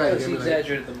shit like that. He You know what I mean?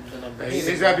 exaggerated the numbers.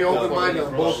 He's gotta be open-minded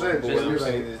on both ends. What You know I'm what I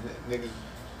saying mean? is niggas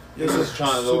Yeah, just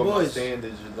trying to so lower my boys.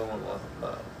 standards. You don't want my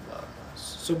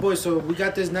so, boys. So we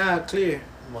got this now clear.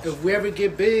 If we ever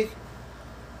get big,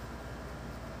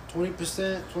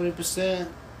 20%,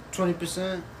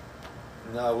 20%.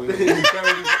 Nah, we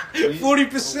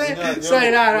 40%. Say that.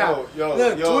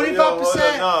 Look,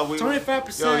 25%,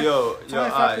 25%. Yo,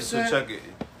 alright, so 25%. check it.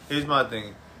 Here's my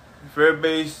thing. Fair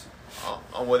base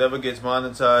on whatever gets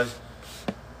monetized,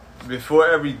 before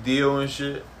every deal and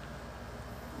shit,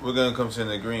 we're gonna come to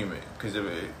an agreement. Because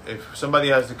if somebody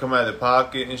has to come out of the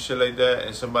pocket and shit like that,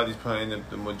 and somebody's putting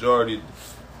the majority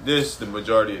this, the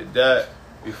majority of that,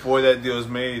 before that deal's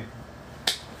made,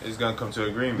 it's gonna come to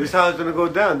agreement. This is how it's gonna go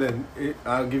down. Then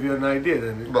I'll give you an idea.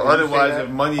 Then, But If you say otherwise, that- if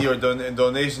money or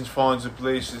donations fall into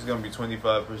place, it's gonna be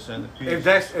 25% a piece.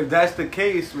 if that's the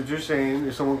case, what you're saying,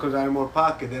 if someone comes out of more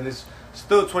pocket, then it's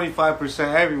still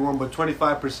 25% everyone, but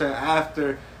 25%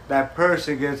 after that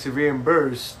person gets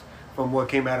reimbursed from what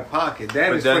came out of pocket. Then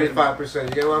But it's then- 25%.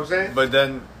 You get what I'm saying? But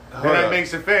then, Then hold that up.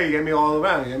 makes it fair. You get me all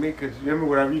around. You get me? Because remember,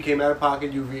 whatever you came out of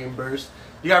pocket, you reimbursed.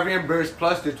 You got reimbursed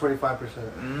plus the 25%.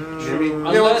 You get me? You know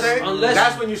what I'm Unless- saying? unless-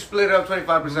 That's when you split it up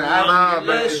 25%. Nah, but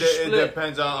Unless you it split,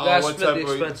 depends you on gotta what split type the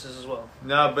of. expenses as well.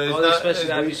 Nah, but it's All the not. expenses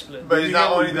gotta be It's, split. but it's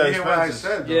not only the You hear what I expenses.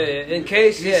 said, though. Yeah, in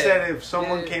case, He yeah. said if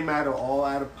someone Yeah. came out of all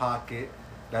out of pocket,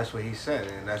 that's what he said,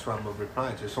 and that's what I'm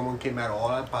replying to. If someone came out of all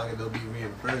out of pocket, they'll be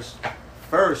reimbursed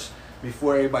first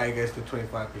before everybody gets to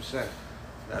 25%.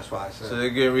 That's why I said. So they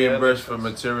get reemboursed for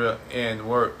material and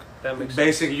work. That makes sense.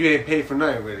 Basically, you ain't paid for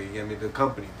nothing really. You know what I mean, the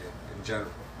company did in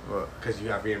general, What? because you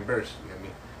got reimbursed. You know what I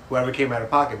mean, whoever came out of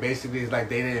pocket, basically, it's like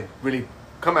they didn't really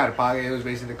come out of pocket. It was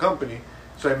basically the company,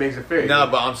 so it makes it fair. Nah,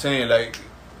 but I'm saying like,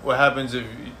 what happens if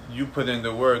you put in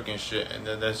the work and shit, and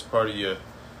then that's part of your.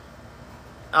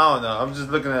 I don't know. I'm just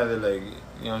looking at it like,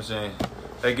 you know what I'm saying.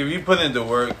 Like if you put in the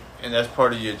work and that's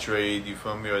part of your trade, you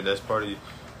feel me, or that's part of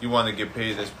you want to get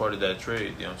paid. That's part of that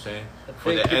trade. You know what I'm saying.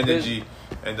 For the energy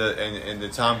and the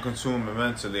time consuming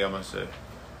mentally, I must say.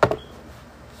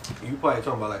 You probably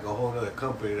talking about like a whole other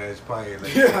company that's probably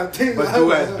like, Yeah, I think but I do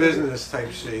was- as business type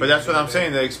shit. But that's what I'm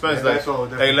saying. The expense, Yeah, like, that's all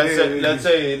like different. let's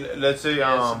say, Yeah,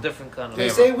 it's a different kind of. They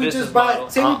say we business just buy. model.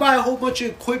 Say we buy a whole bunch of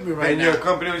equipment right and now. your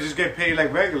company would just get paid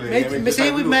like regular. Make, I mean, just say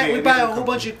like we, do we pay buy any a whole company.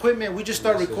 bunch of equipment. We just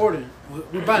start Yes, sir. recording.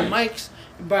 We buy mics.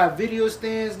 We buy video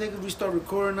stands, nigga. We start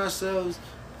recording ourselves.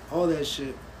 All that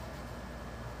shit.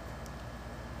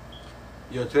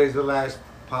 Yo, today's the last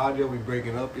pod, yo. We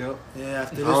breaking up, yo. Yeah,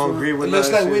 after this I don't one, agree with it looks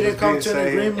none like of we shit didn't come that's to an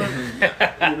being agreement.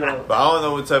 You know, But I don't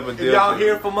know what type of if deal y'all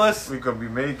hear from us, we could be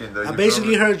making. Though, I you basically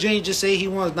feel me? heard Jane just say he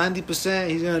wants 90%.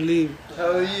 He's gonna leave.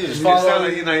 Hell yeah. you Follow- sound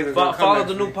like you're not even gonna come Follow back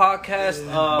the for new me. podcast.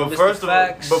 But Mr. first of all-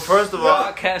 Facts. but first of all-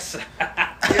 podcast.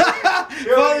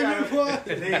 Follow the new pod.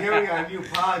 They hear we got a new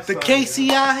pod. The started,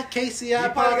 KCI yo. You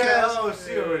probably got podcast.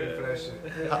 LLC already for that shit.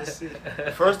 Yeah, that's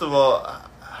it. First of all,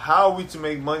 how are we to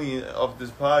make money off this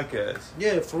podcast?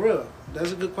 Yeah, for real.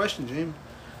 That's a good question, James.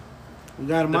 We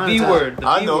got to The monetize. B word. The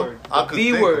I B know. word. I The could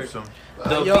B think word. of some.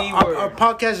 The Yo, B word. our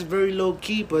podcast is very low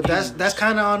key, but that's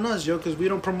kind of on us, yo, because we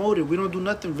don't promote it. We don't do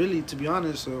nothing really, to be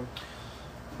honest. So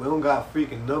We don't got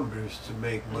freaking numbers to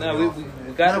make money. No, off of it.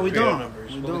 we gotta No, we create don't.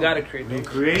 numbers. We but don't. We gotta create We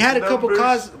numbers. create we had a couple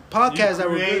numbers, podcasts you that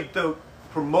were good. create the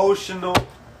promotional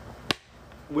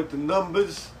with the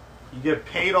numbers. You get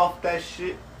paid off that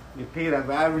shit. You paid of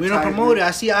advertising. We don't promote it.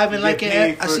 I see Ivan like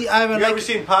it. I see Ivan You like ever it.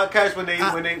 seen podcasts when they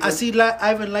I see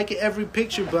Ivan like it every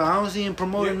picture, but I don't see him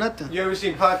promoting nothing. You ever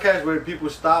seen podcasts where people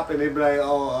stop and they be like,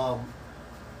 "Oh,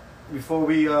 before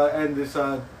we end this,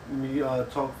 we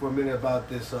talk for a minute about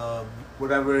this,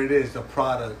 whatever it is, the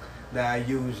product that I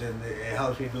use and it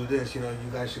helps me do this. You know,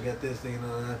 you guys should get this thing.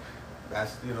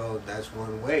 That's that's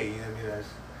one way. You know what I mean,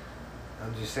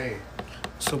 I'm just saying.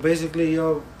 So basically,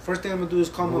 yo, first thing I'm gonna do is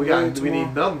call my we lawyer need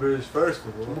tomorrow. numbers first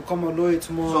of I'm gonna all. call my lawyer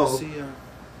tomorrow. So- And see,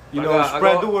 You I know, got- I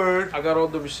spread got- the word. I got all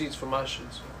the receipts for my shit.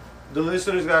 So The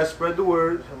listeners gotta spread the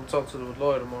word. I'm gonna talk to the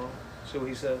lawyer tomorrow. See what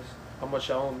he says. How much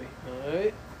y'all owe me. All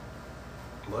right.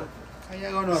 What? how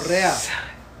y'all gonna real?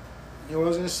 Yo, I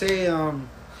was gonna say,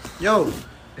 yo,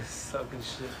 Sucking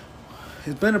shit.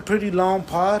 it's been a pretty long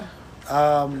pod.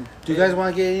 Do you guys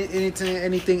want to get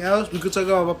anything else? We could talk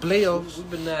about playoffs. We've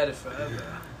been at it forever.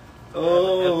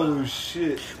 Oh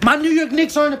shit! My New York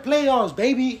Knicks are in the playoffs,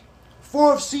 baby.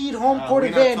 4th seed, home court We're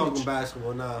not advantage. talking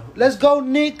basketball now. Let's go,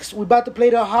 Knicks. We about to play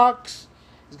the Hawks.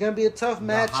 It's gonna be a tough The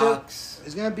matchup. Hawks.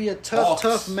 It's gonna be a tough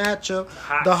Hawks. matchup.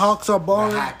 Hawks. The Hawks are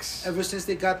balling. Hawks. Ever since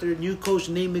they got their new coach,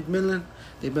 Nate McMillan,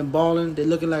 they've been balling. They're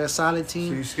looking like a solid So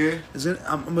team. you scared?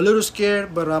 I'm a little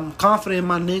scared, but I'm confident in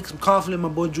my Knicks. I'm confident in my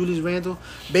boy Julius Randle.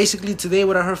 Basically, today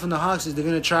what I heard from the Hawks is they're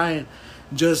gonna try and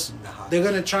just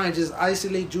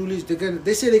isolate Julius.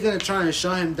 They say they're gonna try and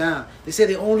shut him down. They say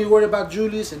they only worried about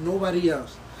Julius and nobody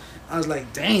else. I was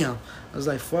like, damn. I was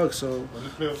like, fuck. So When the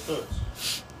playoff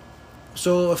starts.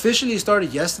 officially it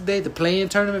started yesterday. The play-in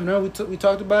tournament. Remember we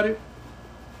talked about it.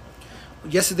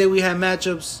 Yesterday we had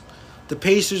matchups. The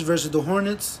Pacers versus the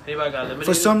Hornets. Anybody got eliminated?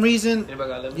 For some reason, Anybody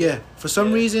got eliminated? yeah. For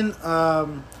some reason, I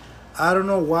don't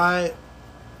know why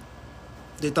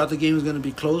they thought the game was gonna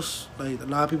be close. Like a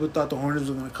lot of people thought the Hornets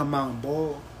were gonna come out and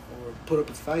ball or put up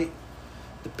a fight.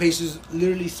 The Pacers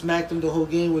literally smacked them the whole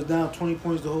game. Was down 20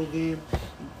 points the whole game.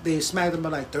 They smacked them by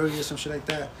like 30 or some shit like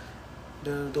that.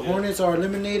 The Hornets are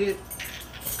eliminated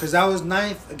because that was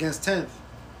 9th against 10th.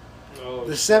 Oh,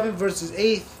 The 7th versus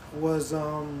 8th was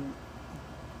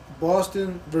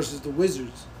Boston versus the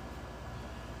Wizards.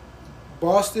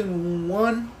 Boston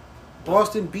won.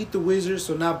 Boston beat the Wizards,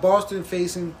 so now Boston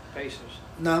facing Pacers.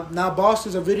 now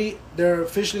Boston's already they're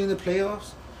officially in the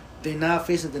playoffs. They're now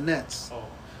facing the Nets. Oh.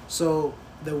 So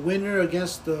the winner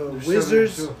against the They're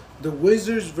Wizards, 7-2. the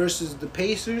Wizards versus the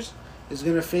Pacers is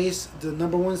gonna face the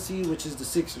number 1 seed, which is the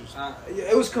Sixers.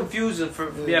 It was confusing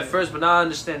for me at first, but now I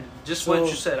understand just So- what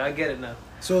you said. I get it now.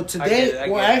 So I today, get it, I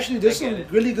well, get it, actually, there's I get some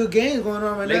it. really good games going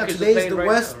on right now. Lakers are Today's playing the right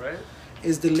West now, right?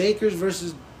 is the Lakers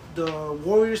versus the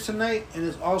Warriors tonight, and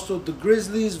it's also the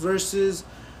Grizzlies versus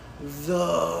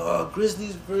the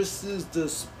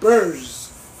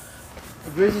Spurs.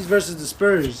 The Grizzlies versus the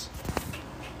Spurs.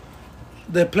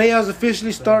 The playoffs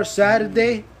officially start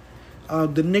Saturday.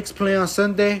 The Knicks play on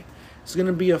Sunday. It's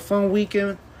gonna be a fun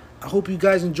weekend. I hope you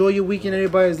guys enjoy your weekend.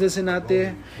 Everybody's listening out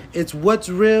there. It's What's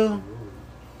Real.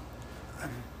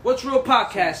 What's Real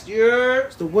podcast?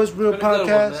 It's the What's Real It's been a good one,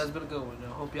 man. podcast. It's been a good one. I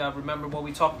hope y'all remember what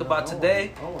we talked about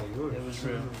today. Oh my god. It was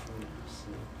real.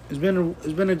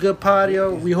 It's been a good pod,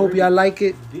 yo. We hope y'all like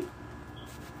it.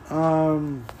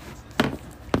 And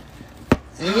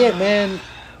yeah, man.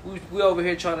 We over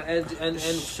here trying to end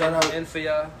Shout out- end for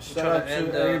y'all. We Shout trying out end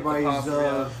to the pod everybody's for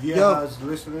y'all. Viejas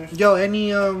listeners. Yo,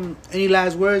 any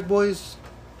last words, boys?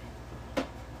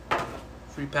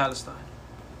 Free Palestine.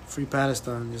 Free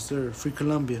Palestine, yes sir. Free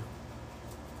Colombia.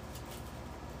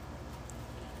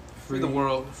 Free the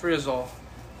world. Free us all.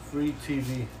 Free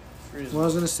TV. Free us Well, I all.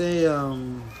 was gonna say,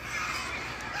 Yo,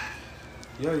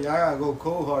 y'all gotta go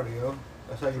cold hardy, yo.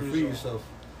 That's how you Free free zone. yourself.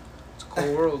 It's a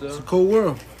cold world, it's a yo. cold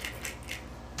world.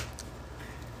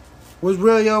 What's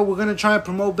real, yo? We're gonna try and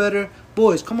promote better,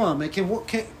 boys. Come on, man. Can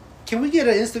we get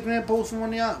an Instagram post from one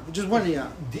of y'all? Just one of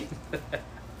y'all.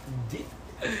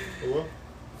 What?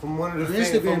 From one of An the fans,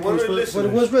 Instagram from one of post the for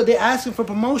listeners. What's real. They asking for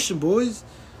promotion, boys.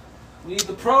 We need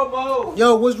the promo.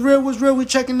 Yo, what's real? What's real? We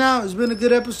checking out. It's been a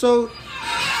good episode.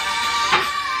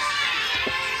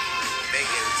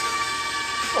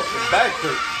 Fucking back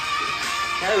hurt.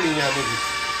 Carrying y'all niggas.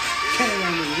 Carry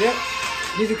on with it, yep.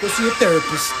 Need to go see a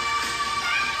therapist.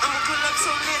 I'ma pull up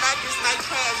so lit, I just like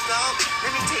trash, dog.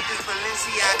 Let me take this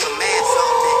Balenciaga mask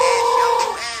off to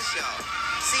ask y'all.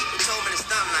 See, you told me to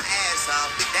stomp my ass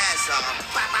off, that's all.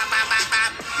 Bop, bop, bop, bop,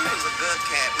 bop. You was a good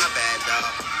cat, my bad, dog.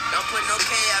 Don't put no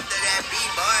K after that B,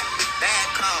 boy. Bad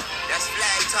call, that's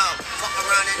flag talk. Fuck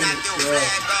around and knock your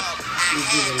flag off. I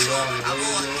had to. I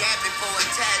wore a gap before a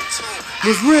tattoo.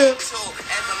 What's real?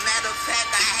 As a matter of fact,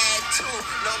 I had to.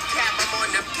 No cap, I'm on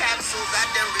them capsules. I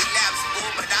done relapsed, boo,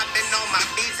 but I've been on my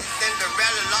beats since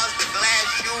Cinderella lost the glass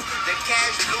shoe. The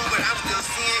cash blue, but I'm still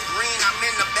seeing green. I'm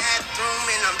in the bathroom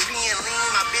and I'm being lean.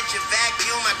 My bitch a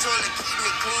vacuum. My toilet keep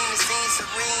me clean. The scene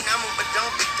serene. I'm a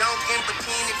badonkin'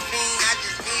 bikini fiend. I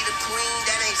just need a queen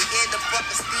that ain't scared to fuck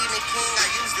a Stephen King. I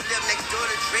used to live next door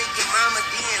to Drake and Mama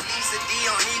D and Lisa D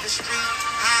on either street.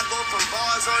 I go from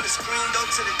bars on the screen, though,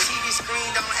 to the TV screen.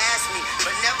 Don't ask me,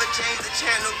 but never change the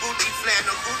channel. Gucci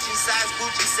flannel, Gucci size,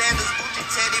 Gucci sandals, Gucci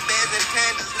teddy bears and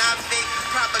pandas. Not fake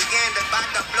propaganda, about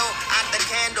to blow out the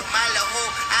candle. My little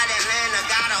hoe out Atlanta,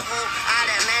 got a hoe out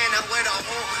Atlanta with a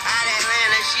hoe out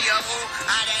Atlanta. She a hoe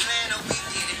out Atlanta. We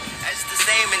did it. That's the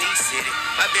same in each city.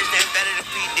 My bitch ain't better than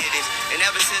we did it. And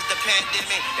ever since the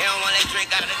pandemic, they don't want that drink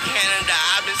out of Canada.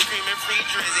 I've been screaming free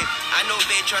Drizzy. I know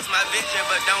they trust my vision,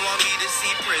 but don't want me to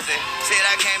see prison. Said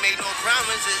I can't make no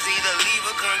promises, either leave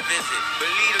or come visit. But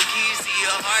leave the keys to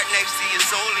your heart next to your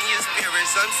soul and your spirit.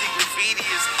 Some see graffiti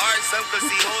as art, some could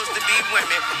see hoes to be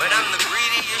women. But I'm the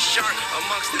greediest shark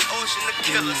amongst the ocean of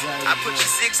killers. I put you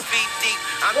 6 feet deep.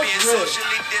 I'm being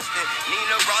socially distant.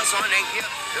 Nina Ross on the hip.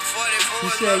 The 44 He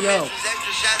is said, my yo. bitches.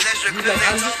 Extra shots, extra He's clips.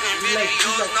 like, Ain't talking videos,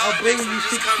 he's like, no I'm bringing pixels. you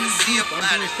Just 6 come and feet see deep. I'm about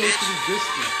being it, bitch. socially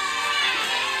distant.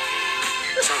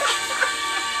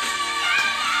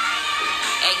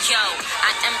 Hey yo,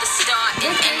 I am the star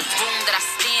in any room that I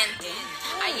stand in.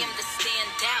 I am the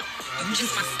standout. You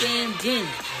just my stand in.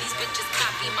 These bitches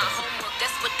copy my homework.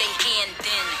 That's what they hand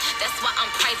in. That's why I'm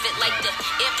private like the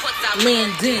airports I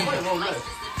land in. Life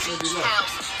is a beach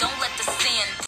house. Don't let the sand